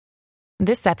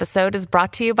This episode is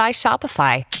brought to you by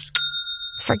Shopify.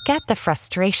 Forget the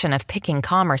frustration of picking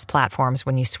commerce platforms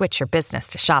when you switch your business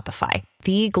to Shopify,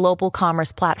 the global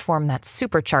commerce platform that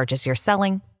supercharges your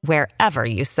selling wherever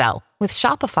you sell. With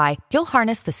Shopify, you'll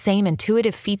harness the same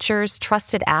intuitive features,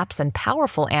 trusted apps, and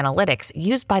powerful analytics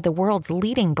used by the world's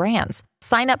leading brands.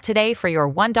 Sign up today for your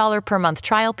 $1 per month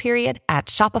trial period at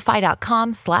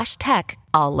shopify.com/tech,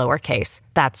 all lowercase.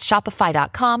 That's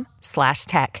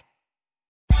shopify.com/tech.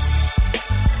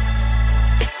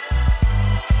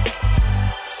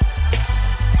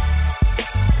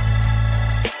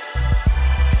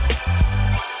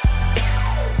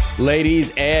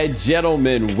 Ladies and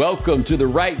gentlemen, welcome to The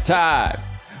Right Time,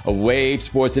 a Wave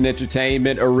Sports and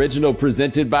Entertainment original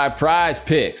presented by Prize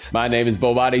Picks. My name is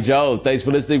Bomani Jones. Thanks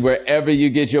for listening wherever you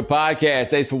get your podcast.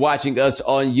 Thanks for watching us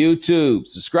on YouTube.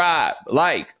 Subscribe,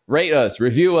 like, rate us,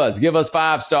 review us, give us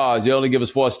 5 stars. You only give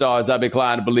us 4 stars. I'm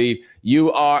inclined to believe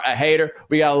you are a hater.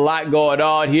 We got a lot going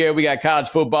on here. We got college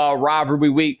football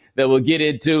rivalry week that we'll get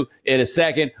into in a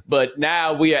second. But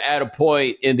now we are at a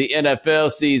point in the NFL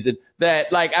season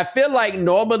that, like, I feel like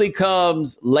normally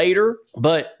comes later,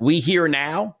 but we here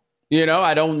now. You know,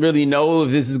 I don't really know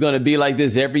if this is going to be like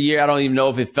this every year. I don't even know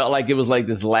if it felt like it was like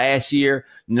this last year.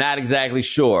 Not exactly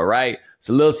sure, right? It's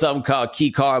a little something called Key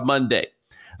Card Monday.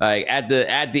 Like at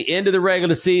the end of the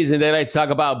regular season, they like to talk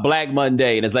about Black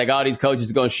Monday, and it's like all these coaches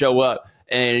are going to show up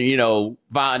and, you know,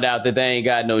 find out that they ain't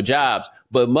got no jobs.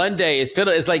 But Monday, it's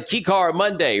like Key Card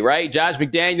Monday, right? Josh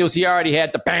McDaniels, he already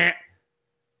had the bam.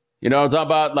 You know what I'm talking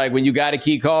about? Like when you got a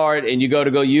key card and you go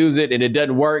use it and it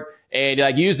doesn't work, and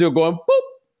like you still going boop,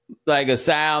 like a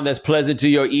sound that's pleasant to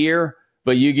your ear,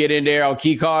 but you get in there on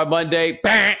Key Card Monday,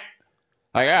 bang.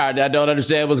 Like, all right, I don't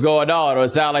understand what's going on. Or it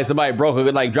sounds like somebody broke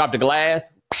it, like dropped a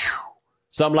glass,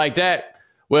 something like that.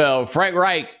 Well, Frank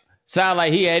Reich sounded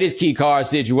like he had his key card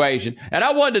situation. And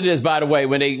I wonder this, by the way,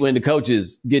 when the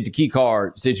coaches get the key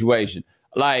card situation,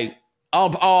 like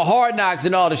on Hard Knocks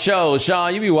and all the shows,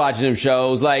 Sean, you be watching them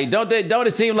shows. Like, don't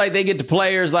it seem like they get the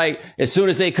players, like, as soon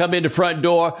as they come in the front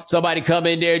door, somebody come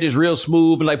in there just real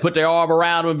smooth and like put their arm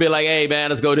around them and be like, hey, man,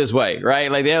 let's go this way, right?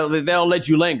 Like, they don't let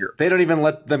you linger. They don't even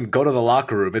let them go to the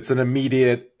locker room. It's an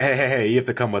immediate, hey, you have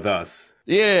to come with us.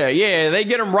 Yeah, they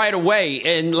get them right away.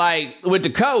 And like with the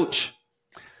coach,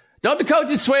 don't the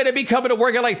coaches swear they be coming to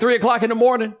work at like 3 o'clock in the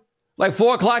morning, like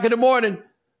 4 o'clock in the morning?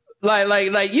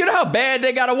 Like, you know how bad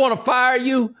they gotta want to fire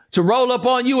you to roll up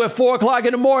on you at 4 o'clock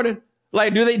in the morning?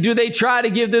 Like, do they try to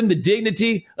give them the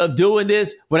dignity of doing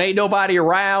this when ain't nobody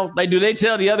around? Like, do they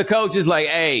tell the other coaches like,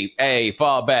 hey,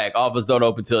 fall back, office don't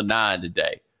open till 9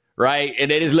 today, right?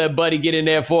 And they just let Buddy get in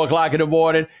there at 4 o'clock in the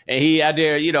morning, and he out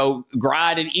there, you know,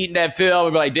 grinding, eating that film,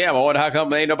 and be like, damn, I wonder how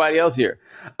come there ain't nobody else here.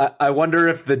 I wonder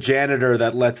if the janitor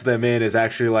that lets them in is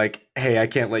actually like, hey, I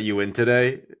can't let you in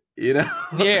today, you know?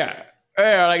 Yeah.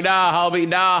 Yeah, like, nah,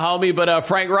 homie. But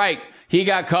Frank Reich, he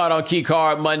got caught on Key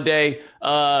Card Monday.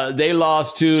 They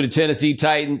lost to the Tennessee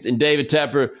Titans, and David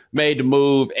Tepper made the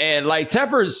move. And like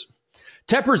Tepper's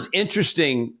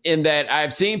interesting in that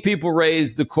I've seen people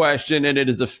raise the question, and it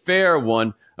is a fair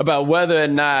one, about whether or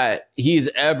not he's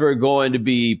ever going to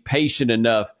be patient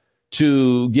enough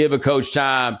to give a coach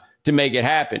time to make it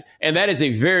happen. And that is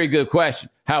a very good question.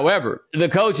 However, the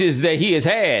coaches that he has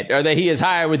had, or that he has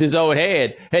hired with his own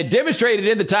head, had demonstrated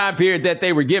in the time period that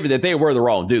they were given that they were the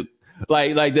wrong dude.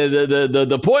 Like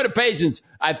the point of patience,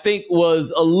 I think,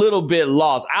 was a little bit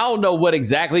lost. I don't know what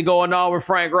exactly going on with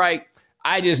Frank Reich.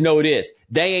 I just know this.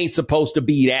 They ain't supposed to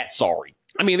be that sorry.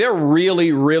 I mean, they're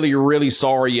really, really, really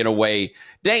sorry in a way.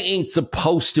 They ain't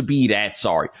supposed to be that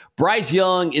sorry. Bryce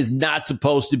Young is not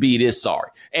supposed to be this sorry.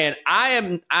 And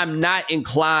I'm not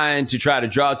inclined to try to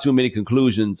draw too many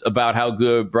conclusions about how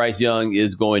good Bryce Young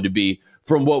is going to be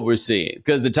from what we're seeing.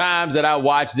 Because the times that I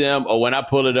watch them, or when I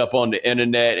pull it up on the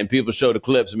internet and people show the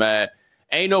clips, man,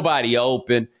 ain't nobody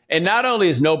open. And not only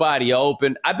is nobody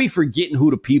open, I be forgetting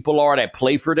who the people are that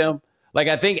play for them. Like,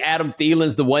 I think Adam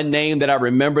Thielen's the one name that I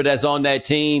remember that's on that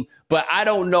team, but I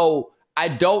don't know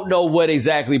what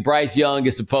exactly Bryce Young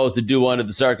is supposed to do under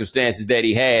the circumstances that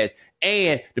he has.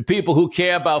 And the people who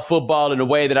care about football in a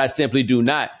way that I simply do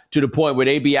not, to the point where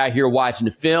they be out here watching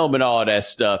the film and all that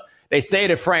stuff. They say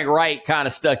that Frank Reich kind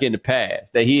of stuck in the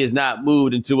past, that he has not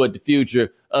moved into what the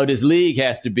future of this league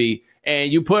has to be.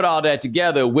 And you put all that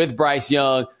together with Bryce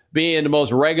Young being the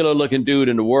most regular looking dude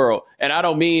in the world. And I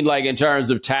don't mean like in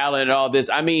terms of talent and all this.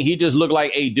 I mean, he just looked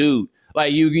like a dude.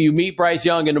 Like you meet Bryce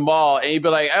Young in the mall and you'd be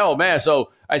like, oh man,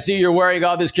 so I see you're wearing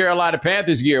all this Carolina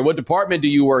Panthers gear. What department do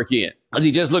you work in? Because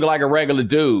he just looked like a regular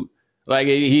dude. Like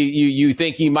you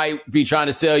think he might be trying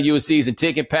to sell you a season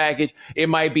ticket package. It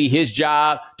might be his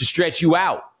job to stretch you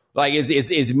out Like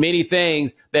it's many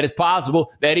things that it's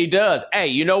possible that he does. Hey,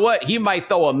 you know what? He might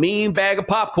throw a mean bag of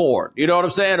popcorn. You know what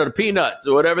I'm saying? Or the peanuts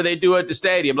or whatever they do at the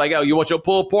stadium. Like, oh, you want your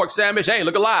pulled pork sandwich? Hey,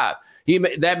 look alive.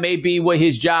 That may be what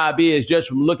his job is. Just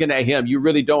from looking at him, you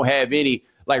really don't have any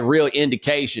like real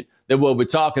indication that what we're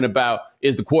talking about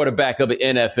is the quarterback of an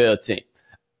NFL team.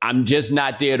 I'm just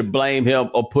not there to blame him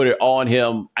or put it on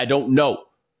him. I don't know.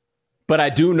 But I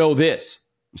do know this.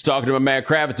 I was talking to my man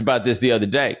Kravitz about this the other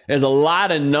day. There's a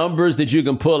lot of numbers that you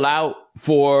can pull out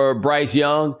for Bryce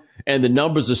Young, and the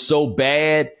numbers are so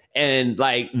bad. And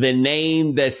like the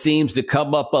name that seems to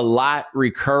come up a lot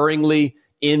recurringly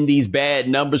in these bad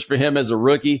numbers for him as a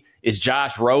rookie is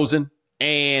Josh Rosen.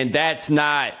 And that's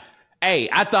not, hey,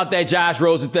 I thought that Josh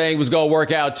Rosen thing was going to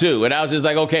work out too. And I was just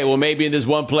like, okay, well, maybe in this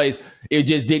one place it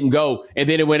just didn't go. And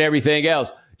then it went everything else.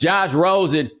 Josh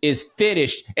Rosen is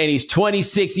finished and he's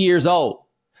 26 years old.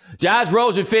 Josh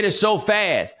Rosen finished so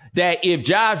fast that if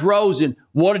Josh Rosen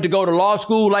wanted to go to law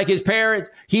school like his parents,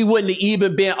 he wouldn't have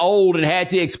even been old and had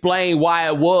to explain why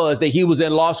it was that he was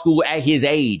in law school at his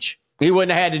age. He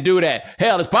wouldn't have had to do that.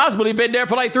 Hell, it's possible he'd been there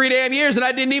for like 3 damn years and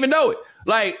I didn't even know it.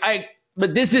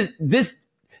 But this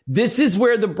is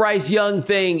where the Bryce Young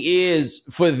thing is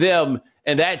for them,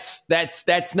 and that's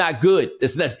not good.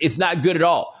 It's not good at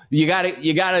all. You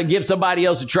gotta give somebody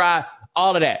else a try.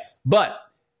 All of that, but.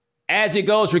 As it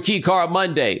goes for Key Card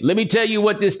Monday, let me tell you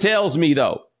what this tells me,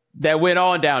 though, that went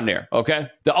on down there, okay?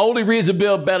 The only reason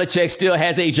Bill Belichick still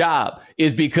has a job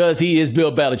is because he is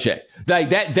Bill Belichick. Like,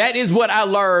 that is what I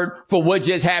learned from what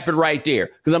just happened right there.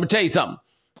 Because I'm going to tell you something.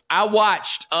 I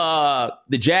watched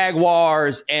the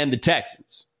Jaguars and the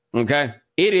Texans, okay?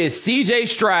 It is C.J.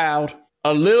 Stroud,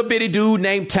 a little bitty dude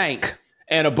named Tank,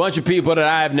 and a bunch of people that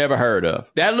I have never heard of.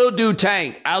 That little dude,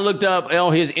 Tank, I looked up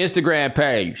on his Instagram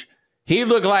page. He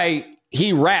looked like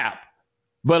he rap,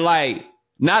 but like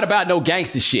not about no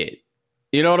gangster shit.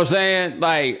 You know what I'm saying?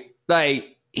 Like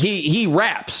he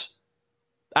raps.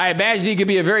 I imagine he could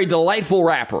be a very delightful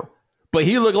rapper, but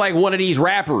he looked like one of these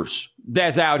rappers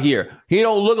that's out here. He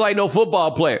don't look like no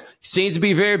football player. He seems to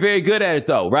be very, very good at it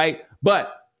though, right?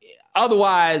 But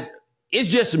otherwise, it's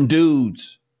just some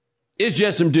dudes. It's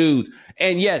just some dudes.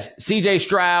 And yes, CJ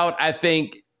Stroud, I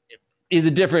think, is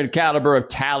a different caliber of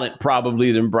talent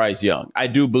probably than Bryce Young. I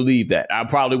do believe that. I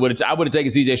would have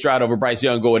taken CJ Stroud over Bryce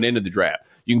Young going into the draft.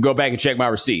 You can go back and check my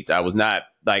receipts. I'm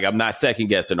not second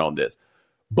guessing on this.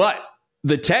 But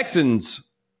the Texans,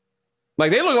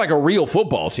 like, they look like a real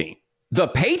football team. The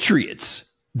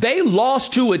Patriots, they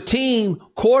lost to a team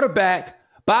quarterback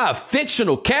by a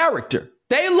fictional character.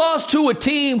 They lost to a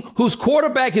team whose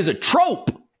quarterback is a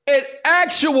trope, an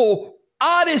actual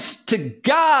honest to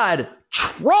God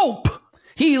trope.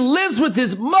 He lives with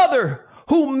his mother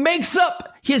who makes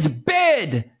up his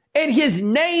bed, and his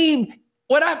name.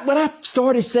 When I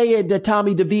started saying that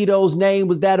Tommy DeVito's name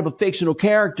was that of a fictional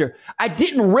character, I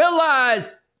didn't realize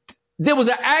there was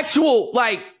an actual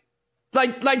like the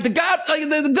guy, like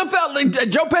the Goodfellas, like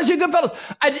Joe Pesci and Goodfellas.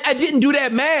 I didn't do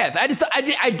that math.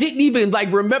 I didn't even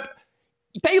like remember.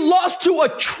 They lost to a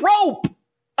trope.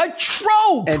 A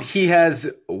trope. And he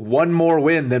has one more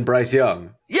win than Bryce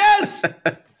Young. Yes.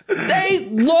 They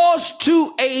lost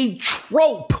to a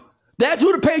trope. That's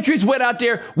who the Patriots went out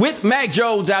there with Mac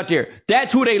Jones out there.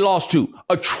 That's who they lost to.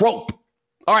 A trope.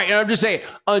 All right. And I'm just saying,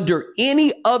 under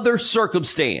any other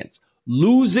circumstance,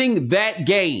 losing that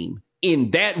game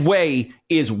in that way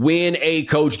is when a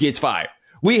coach gets fired.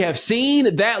 We have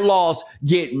seen that loss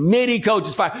get many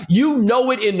coaches fired. You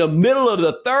know it in the middle of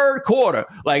the third quarter.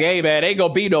 Like, hey, man, ain't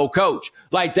gonna be no coach.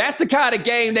 Like, that's the kind of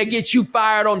game that gets you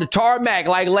fired on the tarmac,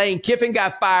 like Lane Kiffin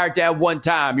got fired that one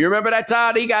time. You remember that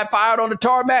time he got fired on the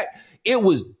tarmac? It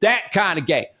was that kind of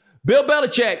game. Bill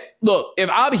Belichick, look, if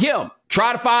I'm him,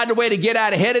 try to find a way to get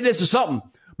out ahead of this or something,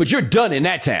 but you're done in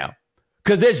that town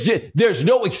because there's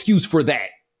no excuse for that.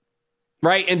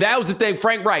 Right. And that was the thing.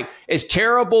 Frank Wright, as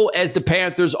terrible as the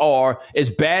Panthers are, as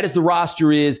bad as the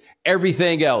roster is,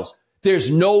 everything else,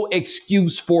 there's no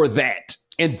excuse for that.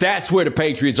 And that's where the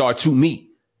Patriots are to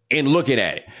me in looking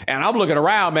at it. And I'm looking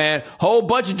around, man. Whole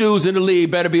bunch of dudes in the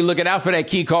league better be looking out for that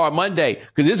key card Monday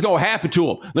because it's going to happen to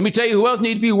them. Let me tell you who else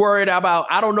need to be worried about.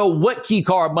 I don't know what key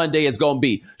card Monday is going to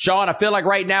be. Sean, I feel like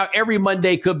right now every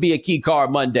Monday could be a key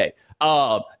card Monday.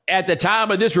 At the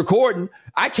time of this recording,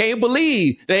 I can't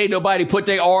believe that ain't nobody put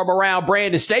their arm around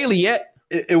Brandon Staley yet.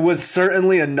 It was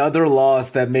certainly another loss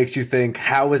that makes you think,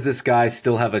 how does this guy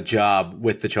still have a job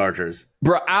with the Chargers?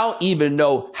 Bro, I don't even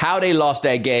know how they lost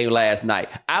that game last night.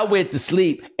 I went to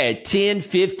sleep at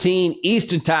 10:15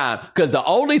 Eastern time because the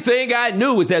only thing I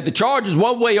knew was that the Chargers,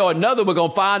 one way or another, were going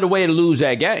to find a way to lose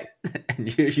that game.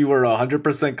 You were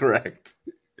 100% correct.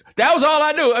 That was all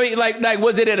I knew. I mean, like,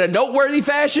 was it in a noteworthy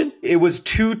fashion? It was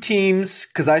two teams,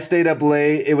 because I stayed up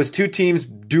late. It was two teams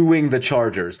doing the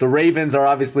Chargers. The Ravens are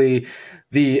obviously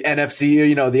the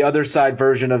NFC, the other side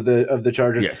version of the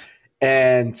Chargers. Yes.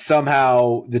 And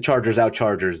somehow the Chargers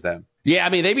out-Chargers them. Yeah, I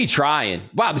mean, they be trying.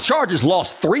 Wow, the Chargers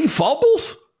lost 3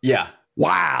 fumbles? Yeah.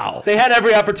 Wow. They had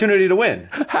every opportunity to win.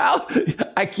 How?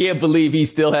 I can't believe he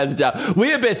still has a job. We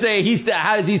have been saying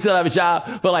how does he still have a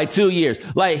job for like 2 years?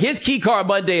 Like, his key card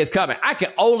Monday is coming. I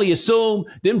can only assume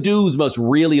them dudes must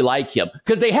really like him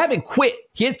because they haven't quit.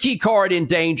 His key card in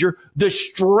danger. The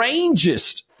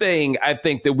strangest thing I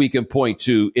think that we can point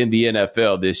to in the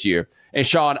NFL this year. And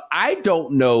Sean, I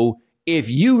don't know if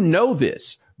you know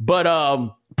this, but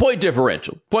point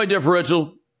differential,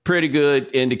 pretty good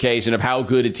indication of how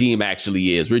good a team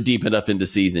actually is. We're deep enough in the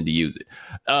season to use it.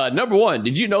 Number one,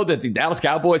 did you know that the Dallas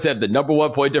Cowboys have the number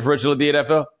 1 point differential in the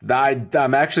NFL?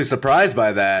 I'm actually surprised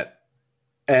by that.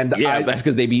 And yeah, that's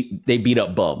because they beat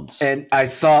up bums. And I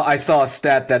saw a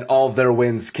stat that all of their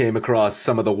wins came across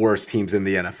some of the worst teams in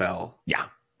the NFL. Yeah.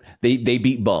 They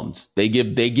beat bums. They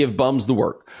give bums the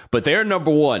work. But they're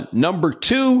number 1. Number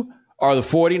 2 are the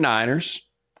 49ers.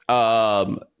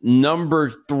 Number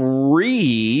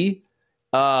 3,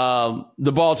 the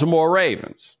Baltimore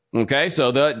Ravens. Okay,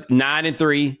 so the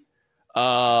 9-3,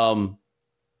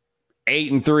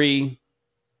 8-3,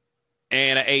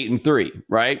 and an 8-3,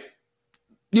 right?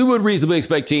 You would reasonably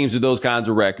expect teams with those kinds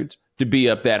of records to be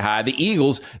up that high. The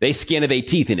Eagles, they skin of their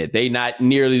teeth in it. They not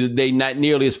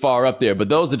nearly as far up there. But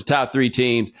those are the top 3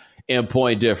 teams in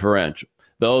point differential.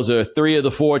 Those are 3 of the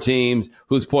 4 teams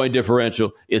whose point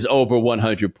differential is over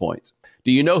 100 points.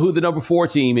 Do you know who the number 4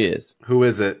 team is? Who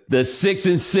is it? The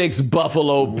 6-6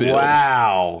 Buffalo Bills.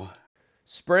 Wow.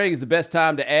 Spring is the best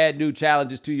time to add new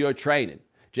challenges to your training,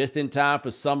 just in time for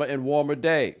summer and warmer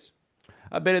days.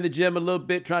 I've been in the gym a little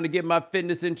bit trying to get my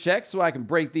fitness in check so I can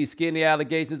break these skinny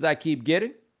allegations I keep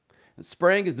getting. And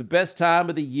spring is the best time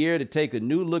of the year to take a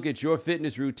new look at your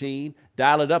fitness routine,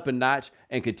 dial it up a notch,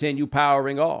 and continue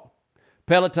powering on.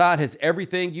 Peloton has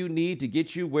everything you need to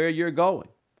get you where you're going.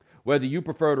 Whether you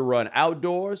prefer to run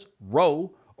outdoors,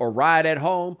 row, or ride at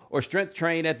home, or strength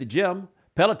train at the gym,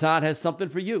 Peloton has something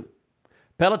for you.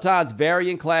 Peloton's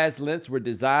varying class lengths were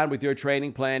designed with your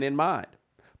training plan in mind.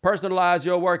 Personalize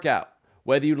your workout.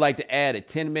 Whether you'd like to add a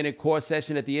 10-minute core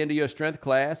session at the end of your strength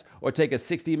class or take a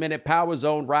 60-minute power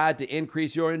zone ride to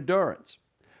increase your endurance.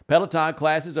 Peloton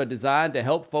classes are designed to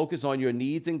help focus on your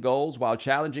needs and goals while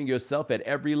challenging yourself at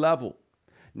every level.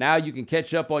 Now you can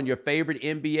catch up on your favorite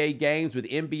NBA games with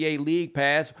NBA League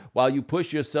Pass while you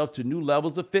push yourself to new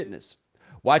levels of fitness.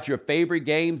 Watch your favorite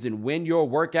games and win your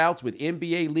workouts with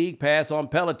NBA League Pass on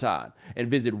Peloton and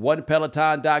visit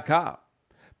onepeloton.com.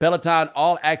 Peloton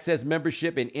All-Access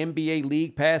membership and NBA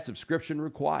League Pass subscription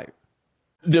required.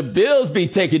 The Bills be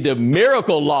taking the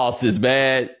miracle losses,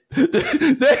 man.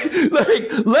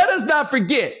 Let us not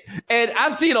forget. And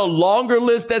I've seen a longer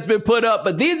list that's been put up,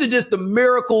 but these are just the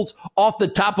miracles off the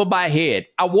top of my head.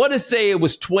 I want to say it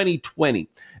was 2020.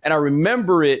 And I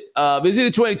remember it was either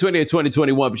 2020 or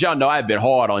 2021, but y'all know I've been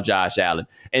hard on Josh Allen.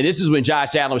 And this is when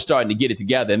Josh Allen was starting to get it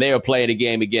together, and they were playing a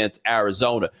game against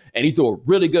Arizona. And he threw a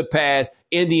really good pass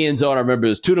in the end zone. I remember it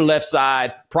was to the left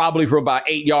side, probably from about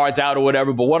 8 yards out or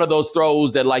whatever, but one of those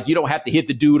throws that, like, you don't have to hit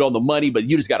the dude on the money, but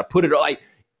you just got to put it, like,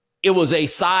 it was a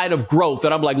sign of growth.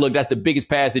 And I'm like, look, that's the biggest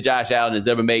pass that Josh Allen has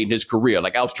ever made in his career.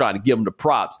 Like, I was trying to give him the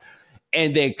props.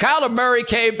 And then Kyler Murray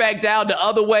came back down the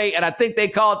other way, and I think they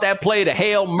called that play the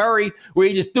Hail Murray, where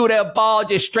he just threw that ball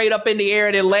just straight up in the air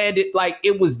and it landed. Like,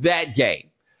 it was that game.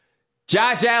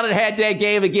 Josh Allen had that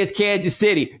game against Kansas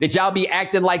City. Did y'all be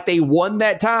acting like they won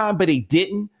that time, but they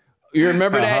didn't? You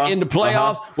remember that in the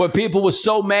playoffs where people were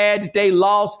so mad that they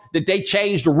lost that they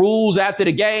changed the rules after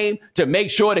the game to make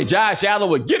sure that Josh Allen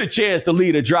would get a chance to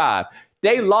lead a drive.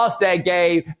 They lost that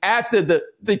game after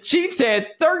the Chiefs had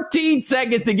 13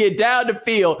 seconds to get down the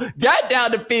field, got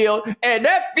down the field, and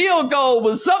that field goal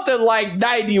was something like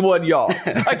 91 yards.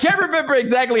 I can't remember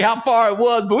exactly how far it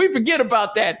was, but we forget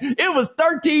about that. It was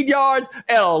 13 yards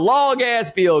and a long-ass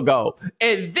field goal.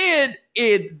 And then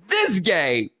in this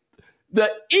game, the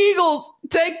Eagles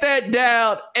take that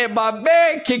down, and my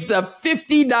man kicks a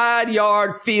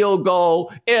 59-yard field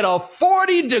goal in a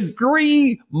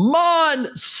 40-degree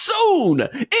monsoon.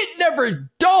 It never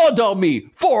dawned on me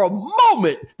for a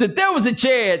moment that there was a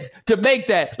chance to make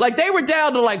that. Like, they were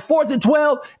down to like 4th and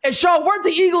 12, and Sean, weren't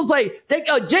the Eagles like,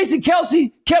 Jason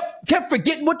Kelce kept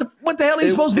forgetting what the hell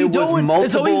he's supposed to be doing?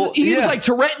 And so he was like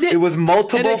Tourette'ing it. It was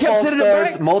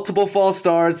multiple false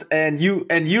starts, and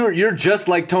you're just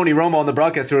like Tony Romo on the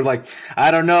broadcast, who were like, I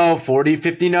don't know, 40,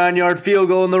 59-yard field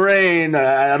goal in the rain.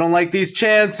 I don't like these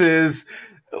chances.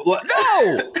 What?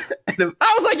 No!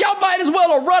 I was like, y'all might as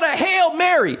well have run a Hail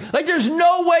Mary. Like, there's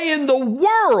no way in the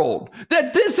world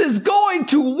that this is going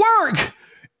to work.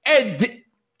 And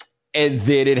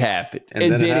then it happened.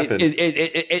 And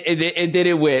then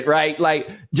it went, right? Like,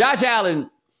 Josh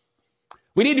Allen,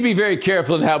 we need to be very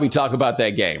careful in how we talk about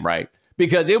that game, right?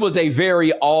 Because it was a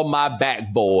very all my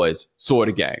back boys sort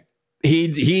of game.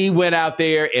 He went out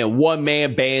there and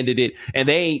one-man banded it, and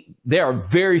there are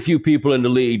very few people in the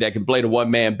league that can play the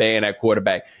one-man band at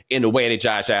quarterback in the way that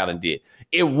Josh Allen did.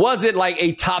 It wasn't like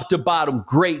a top-to-bottom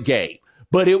great game,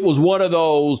 but it was one of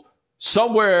those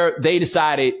somewhere they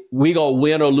decided we going to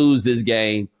win or lose this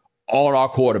game on our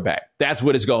quarterback. That's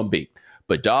what it's going to be.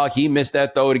 But, dog, he missed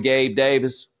that throw to Gabe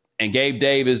Davis, and Gabe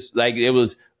Davis, like, it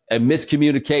was a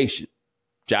miscommunication.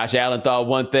 Josh Allen thought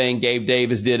one thing, Gabe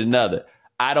Davis did another.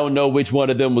 I don't know which one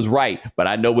of them was right, but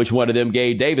I know which one of them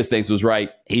Gabe Davis thinks was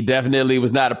right. He definitely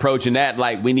was not approaching that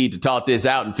like we need to talk this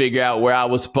out and figure out where I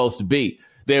was supposed to be.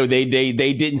 They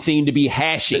didn't seem to be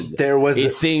hashing.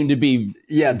 It seemed to be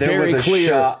very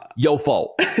clear. Your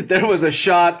fault. There was a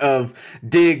shot of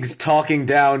Diggs talking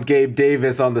down Gabe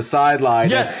Davis on the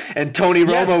sideline. Yes, and Tony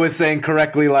Romo was saying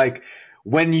correctly, like,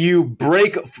 when you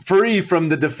break free from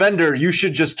the defender, you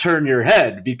should just turn your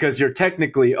head because you're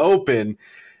technically open.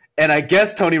 And I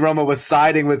guess Tony Romo was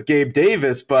siding with Gabe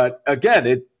Davis, but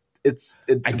again,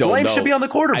 blame should be on the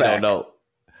quarterback. I don't know.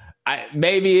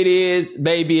 Maybe it is,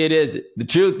 maybe it isn't. The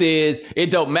truth is, it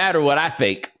don't matter what I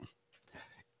think.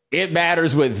 It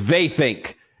matters what they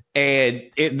think.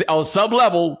 And on some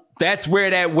level, that's where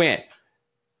that went.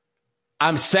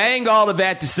 I'm saying all of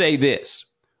that to say this.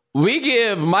 We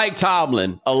give Mike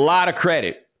Tomlin a lot of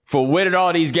credit for winning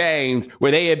all these games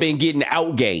where they have been getting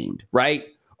outgained, right?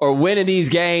 Or winning these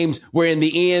games where in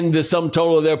the end, the sum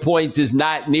total of their points is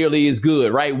not nearly as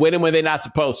good, right? Winning when they're not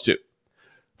supposed to.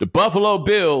 The Buffalo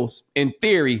Bills, in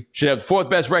theory, should have the fourth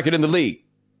best record in the league.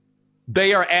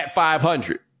 They are at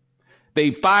 500. They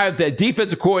fired the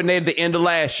defensive coordinator at the end of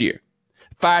last year.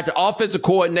 Fired the offensive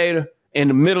coordinator in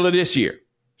the middle of this year.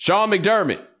 Sean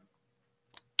McDermott,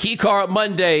 key card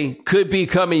Monday could be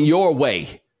coming your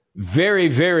way. Very,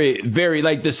 very, very,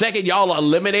 like the second y'all are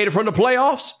eliminated from the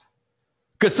playoffs,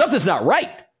 because something's not right.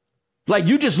 Like,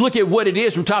 you just look at what it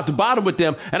is from top to bottom with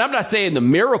them. And I'm not saying the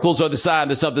miracles are the sign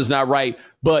that something's not right,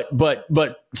 but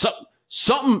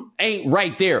something ain't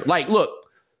right there. Like, look,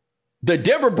 the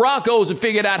Denver Broncos have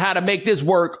figured out how to make this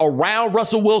work around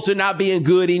Russell Wilson not being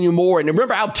good anymore. And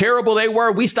remember how terrible they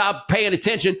were? We stopped paying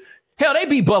attention. Hell, they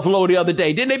beat Buffalo the other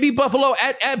day. Didn't they beat Buffalo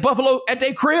at Buffalo at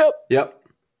their crib? Yep.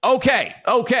 Okay.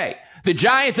 The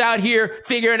Giants out here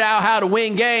figuring out how to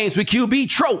win games with QB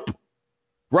trope.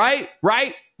 Right?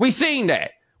 We seen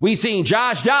that. We seen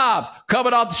Josh Dobbs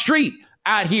coming off the street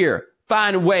out here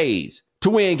finding ways to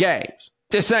win games.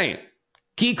 Just saying.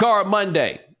 Key card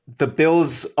Monday. The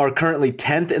Bills are currently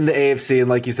 10th in the AFC, and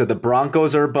like you said, the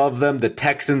Broncos are above them, the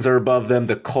Texans are above them,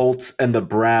 the Colts and the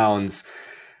Browns.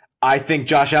 I think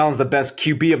Josh Allen's the best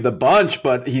QB of the bunch,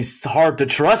 but he's hard to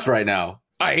trust right now.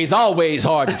 He's always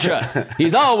hard to trust.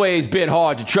 He's always been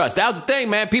hard to trust. That was the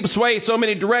thing, man. People swayed so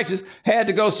many directions. Had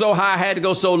to go so high, had to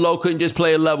go so low. Couldn't just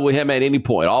play a level with him at any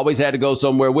point. Always had to go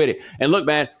somewhere with it. And look,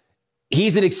 man,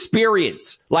 he's an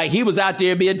experience. Like, he was out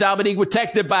there being Dominique would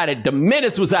text about it. The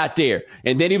menace was out there.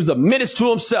 And then he was a menace to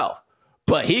himself.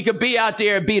 But he could be out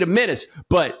there and be the menace.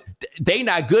 But they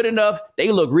not good enough.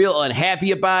 They look real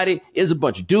unhappy about it. There's a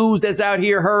bunch of dudes that's out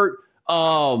here hurt.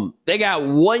 They got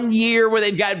 1 year where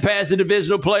they've gotten past the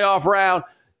divisional playoff round.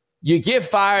 You get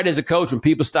fired as a coach when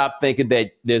people stop thinking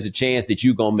that there's a chance that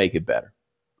you're going to make it better.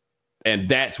 And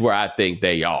that's where I think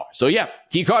they are. So, yeah,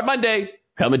 Key Card Monday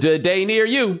coming to a day near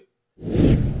you.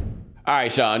 All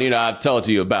right, Sean, I've told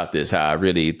you about this, how I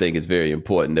really think it's very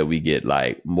important that we get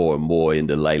like more and more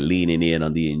into like leaning in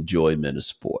on the enjoyment of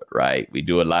sport, right? We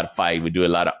do a lot of fighting. We do a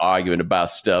lot of arguing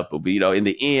about stuff. But, in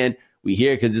the end, we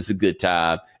here because it's a good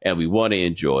time and we want to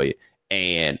enjoy it.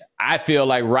 And I feel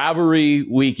like rivalry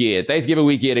weekend, Thanksgiving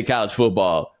weekend in college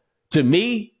football, to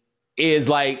me, is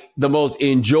like the most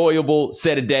enjoyable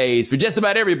set of days for just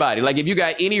about everybody. Like, if you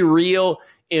got any real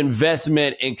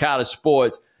investment in college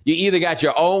sports, you either got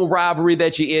your own rivalry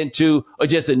that you're into or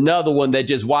just another one that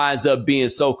just winds up being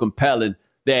so compelling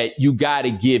that you got to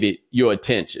give it your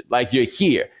attention. Like, you're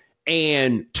here.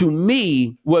 And to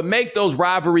me, what makes those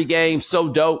rivalry games so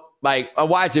dope, like, I'm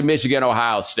watching Michigan,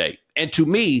 Ohio State. And to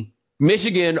me,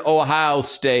 Michigan, Ohio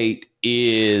State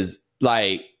is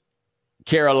like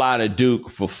Carolina, Duke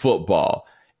for football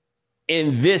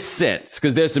in this sense,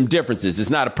 because there's some differences. It's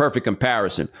not a perfect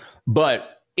comparison.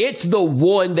 But it's the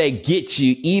one that gets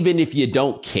you even if you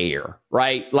don't care,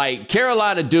 right? Like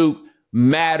Carolina Duke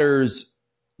matters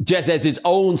just as its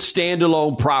own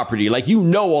standalone property. Like,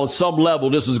 on some level,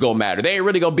 this was going to matter. They ain't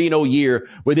really going to be no year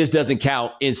where this doesn't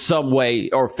count in some way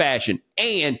or fashion.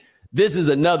 And this is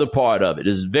another part of it.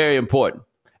 This is very important.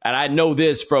 And I know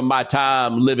this from my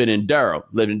time living in Durham.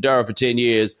 Lived in Durham for 10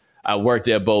 years. I worked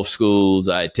at both schools.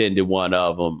 I attended one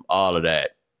of them, all of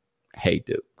that. Hate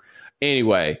Duke.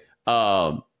 Anyway,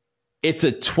 it's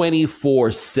a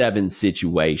 24/7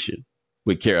 situation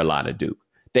with Carolina Duke.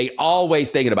 They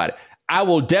always thinking about it. I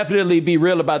will definitely be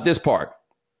real about this part.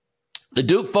 The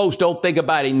Duke folks don't think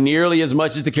about it nearly as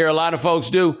much as the Carolina folks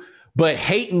do, but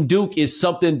hating Duke is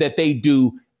something that they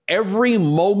do every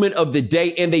moment of the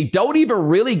day, and they don't even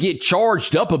really get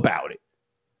charged up about it.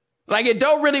 Like, it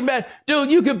don't really matter. Dude,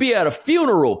 you could be at a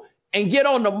funeral and get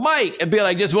on the mic and be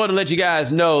like, just want to let you guys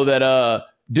know that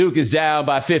Duke is down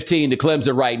by 15 to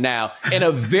Clemson right now. And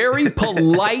a very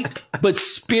polite but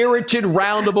spirited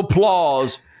round of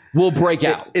applause will break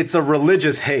out. It's a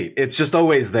religious hate. It's just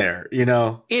always there,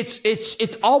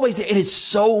 It's always there, and it's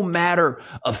so matter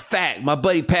of fact. My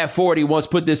buddy Pat Forty once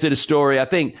put this in a story. I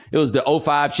think it was the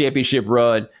 05 championship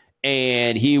run,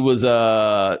 and he was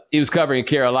covering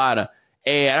Carolina,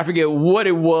 and I forget what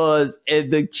it was.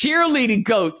 And the cheerleading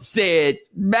coach said,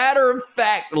 matter of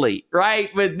factly,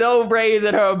 right, with no raise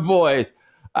in her voice,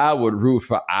 I would root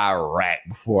for Iraq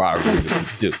before I rooted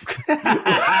for Duke.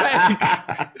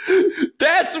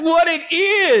 That's what it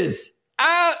is.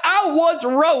 I once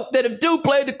wrote that if Duke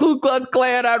played the Ku Klux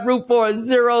Klan, I'd root for a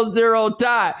 0-0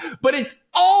 tie. But it's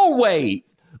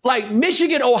always like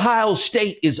Michigan, Ohio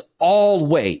State is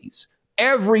always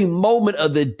every moment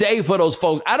of the day for those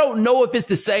folks. I don't know if it's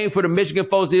the same for the Michigan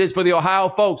folks it is for the Ohio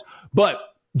folks, but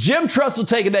Jim Tressel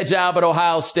taking that job at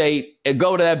Ohio State and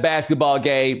go to that basketball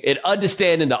game and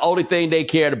understanding the only thing they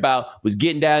cared about was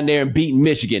getting down there and beating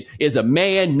Michigan is a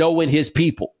man knowing his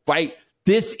people, right?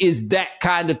 This is that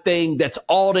kind of thing. That's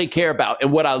all they care about.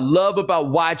 And what I love about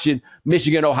watching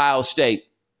Michigan, Ohio State,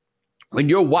 when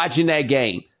you're watching that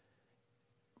game,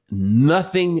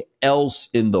 nothing else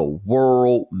in the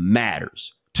world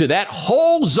matters to that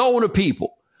whole zone of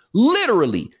people.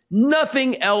 Literally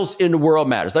nothing else in the world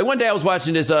matters. Like one day I was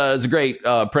watching this, it's a great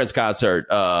Prince concert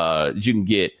that you can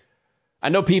get. I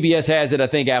know PBS has it. I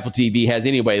think Apple TV has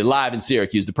anyway, live in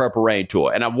Syracuse, the Purple Rain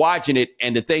Tour. And I'm watching it.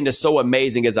 And the thing that's so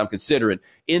amazing is I'm considering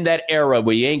in that era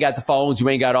where you ain't got the phones, you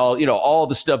ain't got all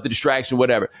the stuff, the distraction,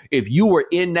 whatever. If you were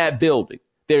in that building,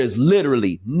 there is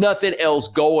literally nothing else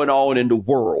going on in the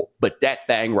world but that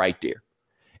thing right there.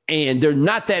 And there are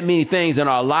not that many things in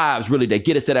our lives really that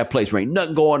get us to that place where ain't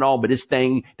nothing going on but this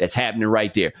thing that's happening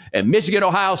right there. And Michigan,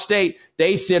 Ohio State,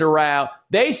 they sit around.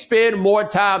 They spend more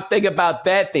time thinking about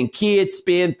that than kids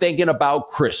spend thinking about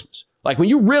Christmas. Like when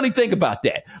you really think about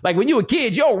that, like when you a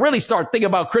kid, you don't really start thinking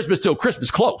about Christmas till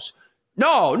Christmas close.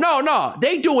 No.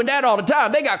 They doing that all the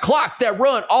time. They got clocks that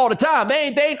run all the time.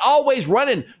 They ain't always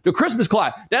running the Christmas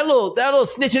clock. That little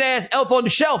snitching ass elf on the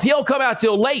shelf, he'll come out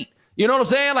till late. You know what I'm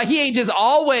saying? Like, he ain't just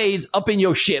always up in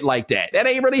your shit like that. That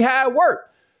ain't really how it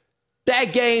worked.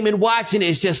 That game and watching it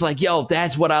is just like, yo,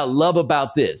 that's what I love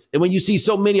about this. And when you see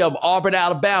so many of them, Auburn,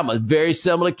 Alabama, very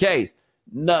similar case.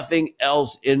 Nothing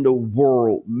else in the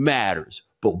world matters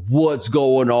but what's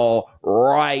going on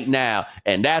right now.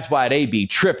 And that's why they be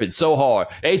tripping so hard.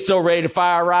 They so ready to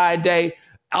fire Ryan Day,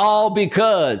 all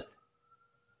because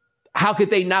how could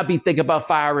they not be thinking about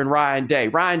firing Ryan Day?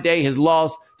 Ryan Day has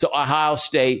lost to Ohio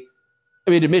State,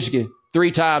 to Michigan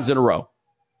 3 times in a row.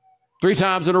 3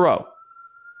 times in a row.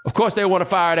 Of course they want to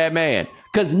fire that man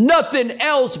because nothing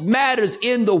else matters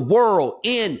in the world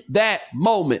in that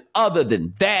moment other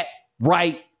than that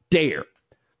right there.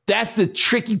 That's the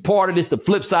tricky part of this, the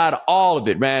flip side of all of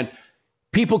it, man.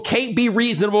 People can't be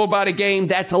reasonable about a game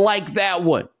that's like that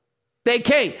one. They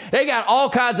can't. They got all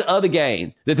kinds of other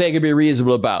games that they can be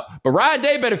reasonable about. But Ryan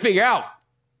Day better figure out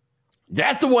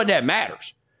that's the one that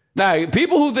matters. Now,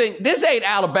 people who think this ain't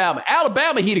Alabama,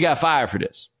 he'd have got fired for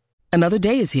this. Another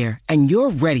day is here, and you're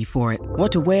ready for it.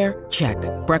 What to wear? Check.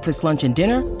 Breakfast, lunch, and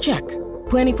dinner? Check.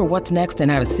 Planning for what's next and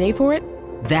how to save for it?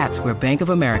 That's where Bank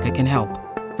of America can help.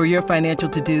 For your financial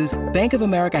to-dos, Bank of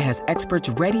America has experts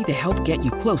ready to help get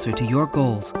you closer to your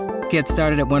goals. Get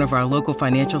started at one of our local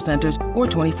financial centers or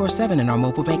 24/7 in our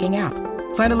mobile banking app.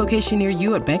 Find a location near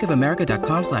you at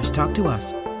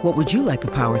bankofamerica.com/talktous. What would you like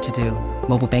the power to do?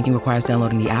 Mobile banking requires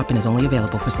downloading the app and is only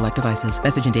available for select devices.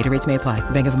 Message and data rates may apply.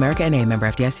 Bank of America NA, member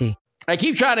FDIC. I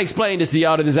keep trying to explain this to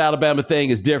y'all that this Alabama thing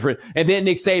is different. And then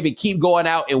Nick Saban keep going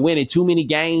out and winning too many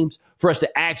games for us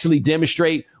to actually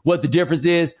demonstrate what the difference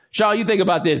is. Sean, you think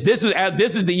about this. This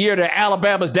is the year that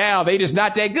Alabama's down. They just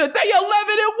not that good. They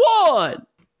 11-1.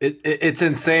 It's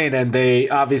insane, and they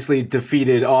obviously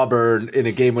defeated Auburn in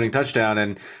a game-winning touchdown,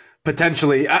 and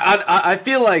potentially, I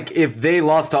feel like if they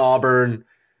lost to Auburn,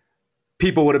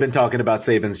 people would have been talking about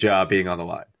Saban's job being on the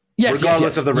line,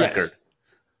 regardless of the record.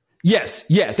 Yes,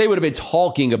 they would have been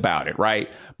talking about it, right?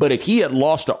 But if he had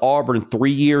lost to Auburn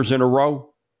 3 years in a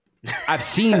row, I've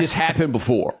seen this happen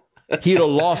before. He'd have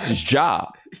lost his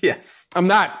job. Yes. I'm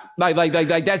not like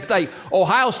that's like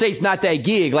Ohio State's not that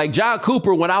gig. Like John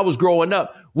Cooper, when I was growing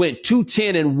up, went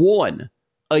 2-10-1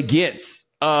 against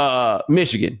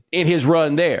Michigan in his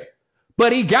run there.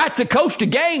 But he got to coach the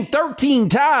game 13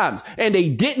 times, and they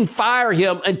didn't fire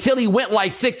him until he went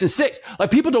like 6-6.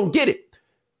 Like, people don't get it.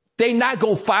 They not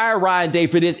going to fire Ryan Day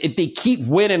for this if they keep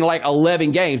winning like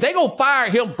 11 games. They going to fire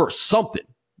him for something.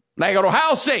 Like at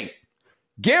Ohio State,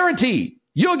 guaranteed,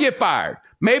 you'll get fired.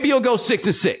 Maybe you'll go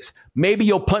 6-6. Maybe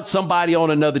you'll punt somebody on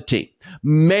another team.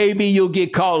 Maybe you'll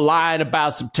get caught lying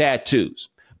about some tattoos.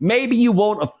 Maybe you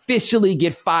won't officially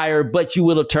get fired, but you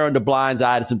will have turned a blind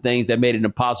eye to some things that made it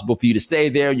impossible for you to stay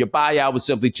there. Your buyout was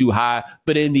simply too high.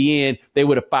 But in the end, they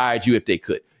would have fired you if they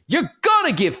could. You're going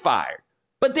to get fired.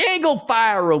 But they ain't going to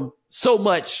fire them so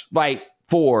much like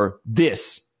for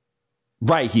this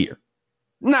right here.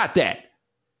 Not that.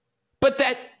 But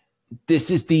this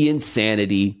is the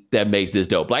insanity that makes this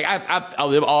dope. Like, I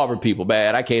live Auburn people,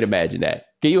 man. I can't imagine that.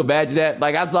 Can you imagine that?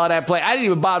 Like, I saw that play. I didn't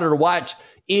even bother to watch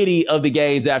any of the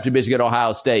games after Michigan,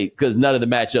 Ohio State, because none of the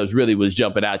matchups really was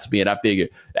jumping out to me. And I figured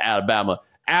Alabama,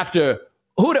 after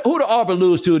who did Auburn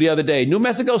lose to the other day? New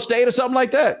Mexico State or something like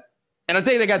that? And I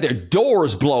think they got their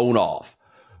doors blown off.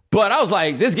 But I was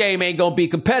like, this game ain't going to be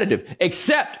competitive,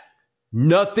 except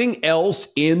nothing else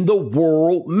in the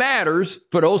world matters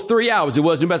for those 3 hours. It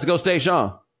was New Mexico State,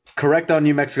 Sean. Correct on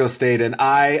New Mexico State. And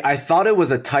I thought it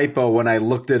was a typo when I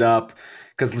looked it up,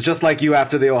 because just like you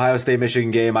after the Ohio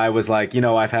State-Michigan game, I was like,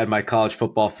 I've had my college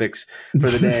football fix for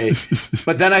the day.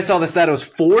 But then I saw the stat. It was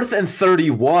 4th and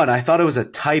 31. I thought it was a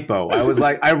typo. I was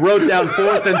like, I wrote down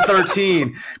 4th and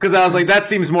 13 because I was like, that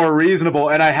seems more reasonable.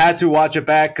 And I had to watch it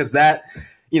back because that –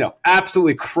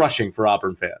 absolutely crushing for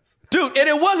Auburn fans. Dude, and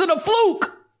it wasn't a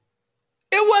fluke.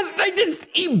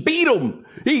 He beat him.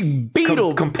 He beat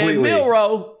him completely. And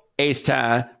Milroe,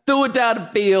 H-time, threw it down the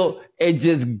field and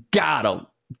just got him.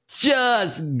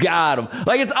 Just got him.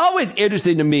 Like, it's always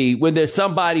interesting to me when there's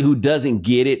somebody who doesn't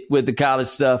get it with the college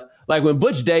stuff. Like when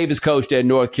Butch Davis coached at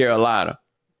North Carolina,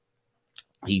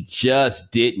 he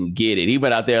just didn't get it. He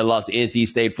went out there and lost to NC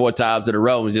State 4 times in a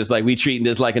row and was just like, we treating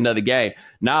this like another game.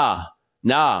 Nah. It's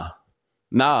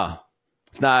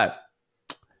not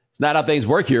how things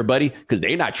work here, buddy, because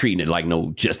they're not treating it like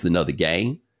just another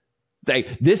game.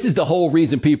 This is the whole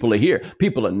reason people are here.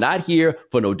 People are not here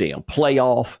for no damn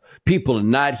playoff. People are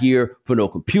not here for no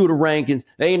computer rankings.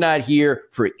 They ain't not here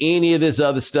for any of this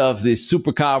other stuff, these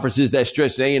super conferences that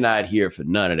stretch. They ain't not here for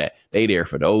none of that. They there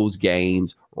for those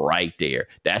games right there.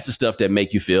 That's the stuff that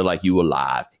make you feel like you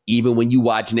alive, even when you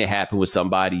watching it happen with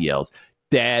somebody else.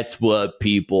 That's what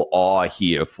people are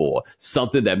here for.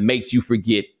 Something that makes you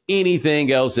forget anything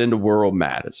else in the world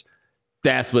matters.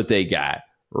 That's what they got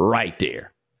right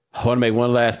there. I want to make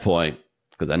one last point,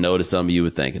 because I noticed some of you were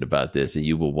thinking about this and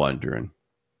you were wondering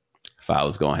if I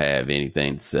was going to have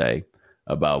anything to say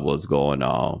about what's going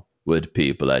on with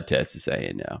people at Texas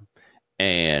A&M.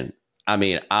 And I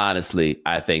mean, honestly,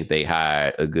 I think they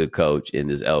hired a good coach in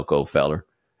this Elko feller.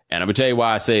 And I'm going to tell you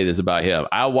why I say this about him.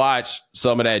 I watched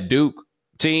some of that Duke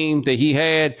team that he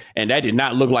had, and that did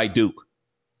not look like Duke.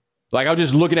 Like, I was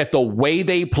just looking at the way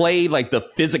they played, like the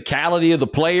physicality of the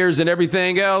players and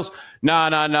everything else. No,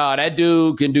 that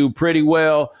dude can do pretty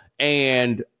well.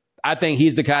 And I think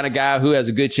he's the kind of guy who has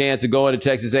a good chance of going to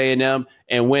Texas A&M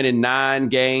and winning 9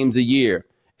 games a year.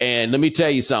 And let me tell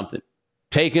you something.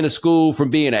 Taking a school from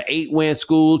being an 8-win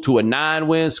school to a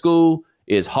 9-win school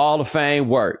is Hall of Fame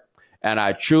work. And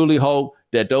I truly hope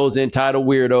that those entitled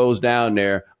weirdos down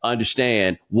there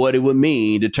understand what it would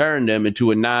mean to turn them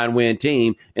into a 9-win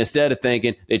team instead of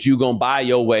thinking that you're going to buy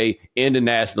your way into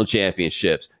national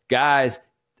championships. Guys,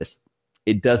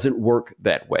 it doesn't work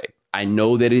that way. I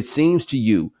know that it seems to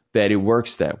you that it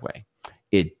works that way.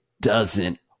 It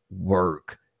doesn't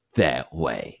work that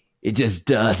way. It just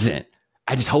doesn't.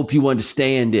 I just hope you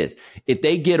understand this. If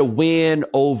they get a win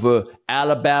over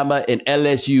Alabama and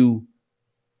LSU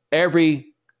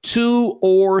every 2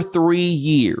 or 3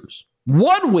 years,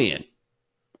 1 win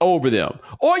over them.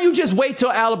 Or you just wait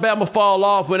till Alabama fall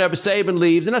off whenever Saban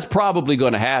leaves, and that's probably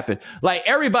going to happen. Like,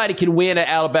 everybody can win at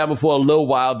Alabama for a little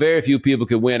while. Very few people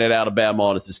can win at Alabama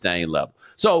on a sustained level.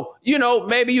 So,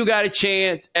 maybe you got a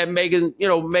chance at making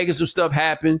some stuff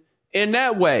happen in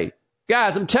that way.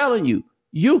 Guys, I'm telling you,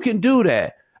 you can do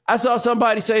that. I saw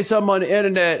somebody say something on the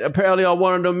internet, apparently on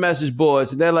one of them message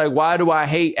boards, and they're like, why do I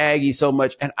hate Aggie so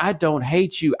much? And I don't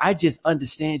hate you. I just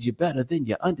understand you better than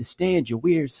you understand your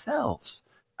weird selves.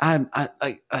 I've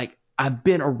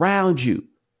been around you.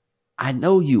 I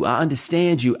know you. I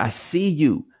understand you. I see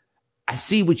you. I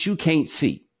see what you can't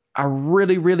see. I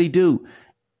really, really do.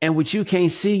 And what you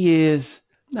can't see is,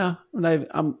 that'll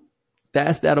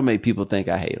make people think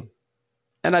I hate them.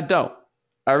 And I don't.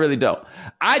 I really don't.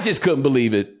 I just couldn't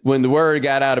believe it when the word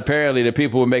got out, apparently, that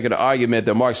people were making an argument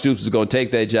that Mark Stoops was going to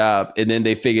take that job. And then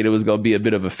they figured it was going to be a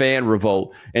bit of a fan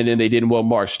revolt. And then they didn't want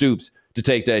Mark Stoops to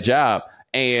take that job.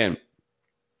 And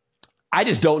I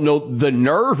just don't know the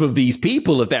nerve of these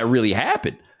people if that really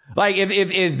happened. Like,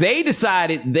 if they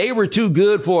decided they were too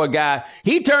good for a guy,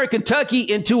 he turned Kentucky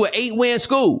into an 8-win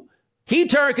school. He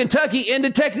turned Kentucky into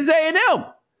Texas A&M.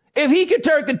 If he could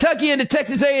turn Kentucky into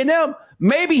Texas A&M,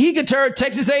 maybe he could turn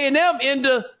Texas A&M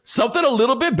into something a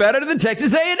little bit better than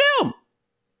Texas A&M.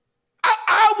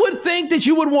 I would think that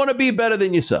you would want to be better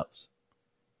than yourselves.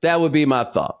 That would be my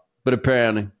thought. But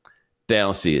apparently, they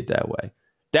don't see it that way.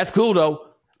 That's cool, though.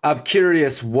 I'm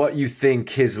curious what you think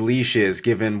his leash is,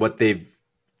 given what the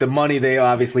money they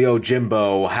obviously owe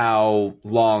Jimbo, how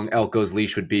long Elko's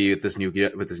leash would be with this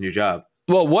new job.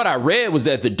 Well, what I read was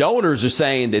that the donors are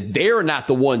saying that they're not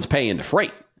the ones paying the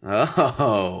freight.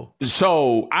 Oh.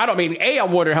 So,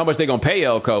 I'm wondering how much they're going to pay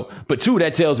Elko. But 2,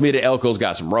 that tells me that Elko's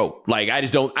got some rope. Like,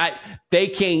 they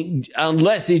can't,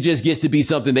 unless it just gets to be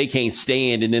something they can't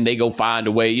stand, and then they go find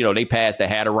a way, they pass the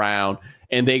hat around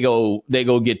and they go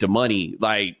get the money.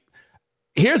 Like,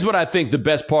 here's what I think the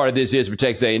best part of this is for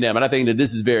Texas A&M, and I think that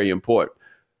this is very important.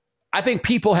 I think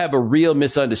people have a real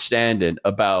misunderstanding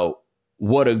about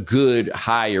what a good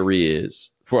hire is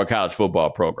for a college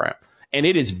football program. And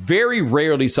it is very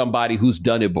rarely somebody who's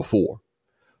done it before.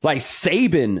 Like,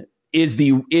 Saban is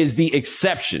the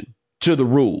exception to the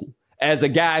rule, as a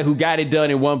guy who got it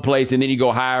done in one place and then you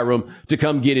go hire him to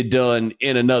come get it done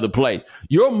in another place.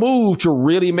 Your move to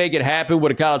really make it happen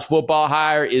with a college football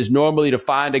hire is normally to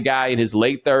find a guy in his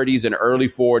late 30s and early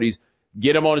 40s,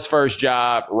 get him on his first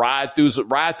job, ride through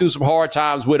some hard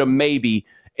times with him maybe,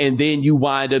 and then you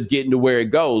wind up getting to where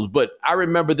it goes. But I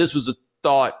remember this was a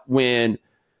thought when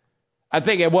I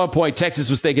think at one point Texas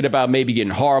was thinking about maybe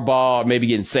getting Harbaugh, maybe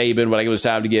getting Saban, but it was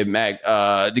time to get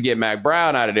Mac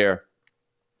Brown out of there.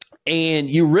 And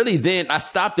I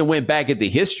stopped and went back at the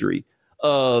history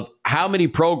of how many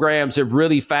programs have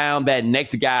really found that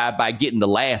next guy by getting the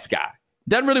last guy.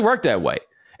 Doesn't really work that way.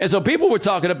 And so people were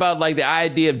talking about like the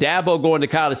idea of Dabo going to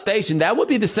College Station. That would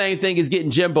be the same thing as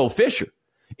getting Jimbo Fisher.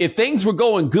 If things were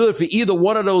going good for either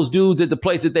one of those dudes at the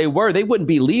place that they were, they wouldn't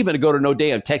be leaving to go to no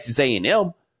damn Texas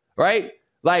A&M, right?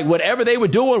 Like, whatever they were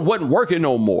doing wasn't working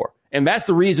no more. And that's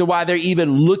the reason why they're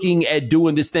even looking at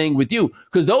doing this thing with you,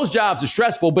 because those jobs are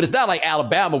stressful. But it's not like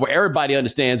Alabama where everybody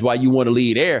understands why you want to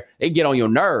lead there. They get on your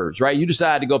nerves, right? You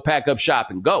decide to go pack up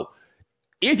shop and go.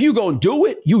 If you're going to do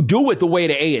it, you do it the way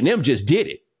the A&M just did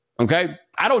it. OK,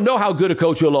 I don't know how good a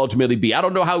coach you'll ultimately be. I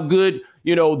don't know how good,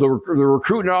 the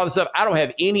recruiting and all this stuff. I don't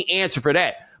have any answer for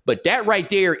that. But that right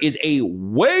there is a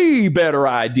way better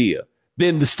idea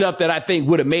than the stuff that I think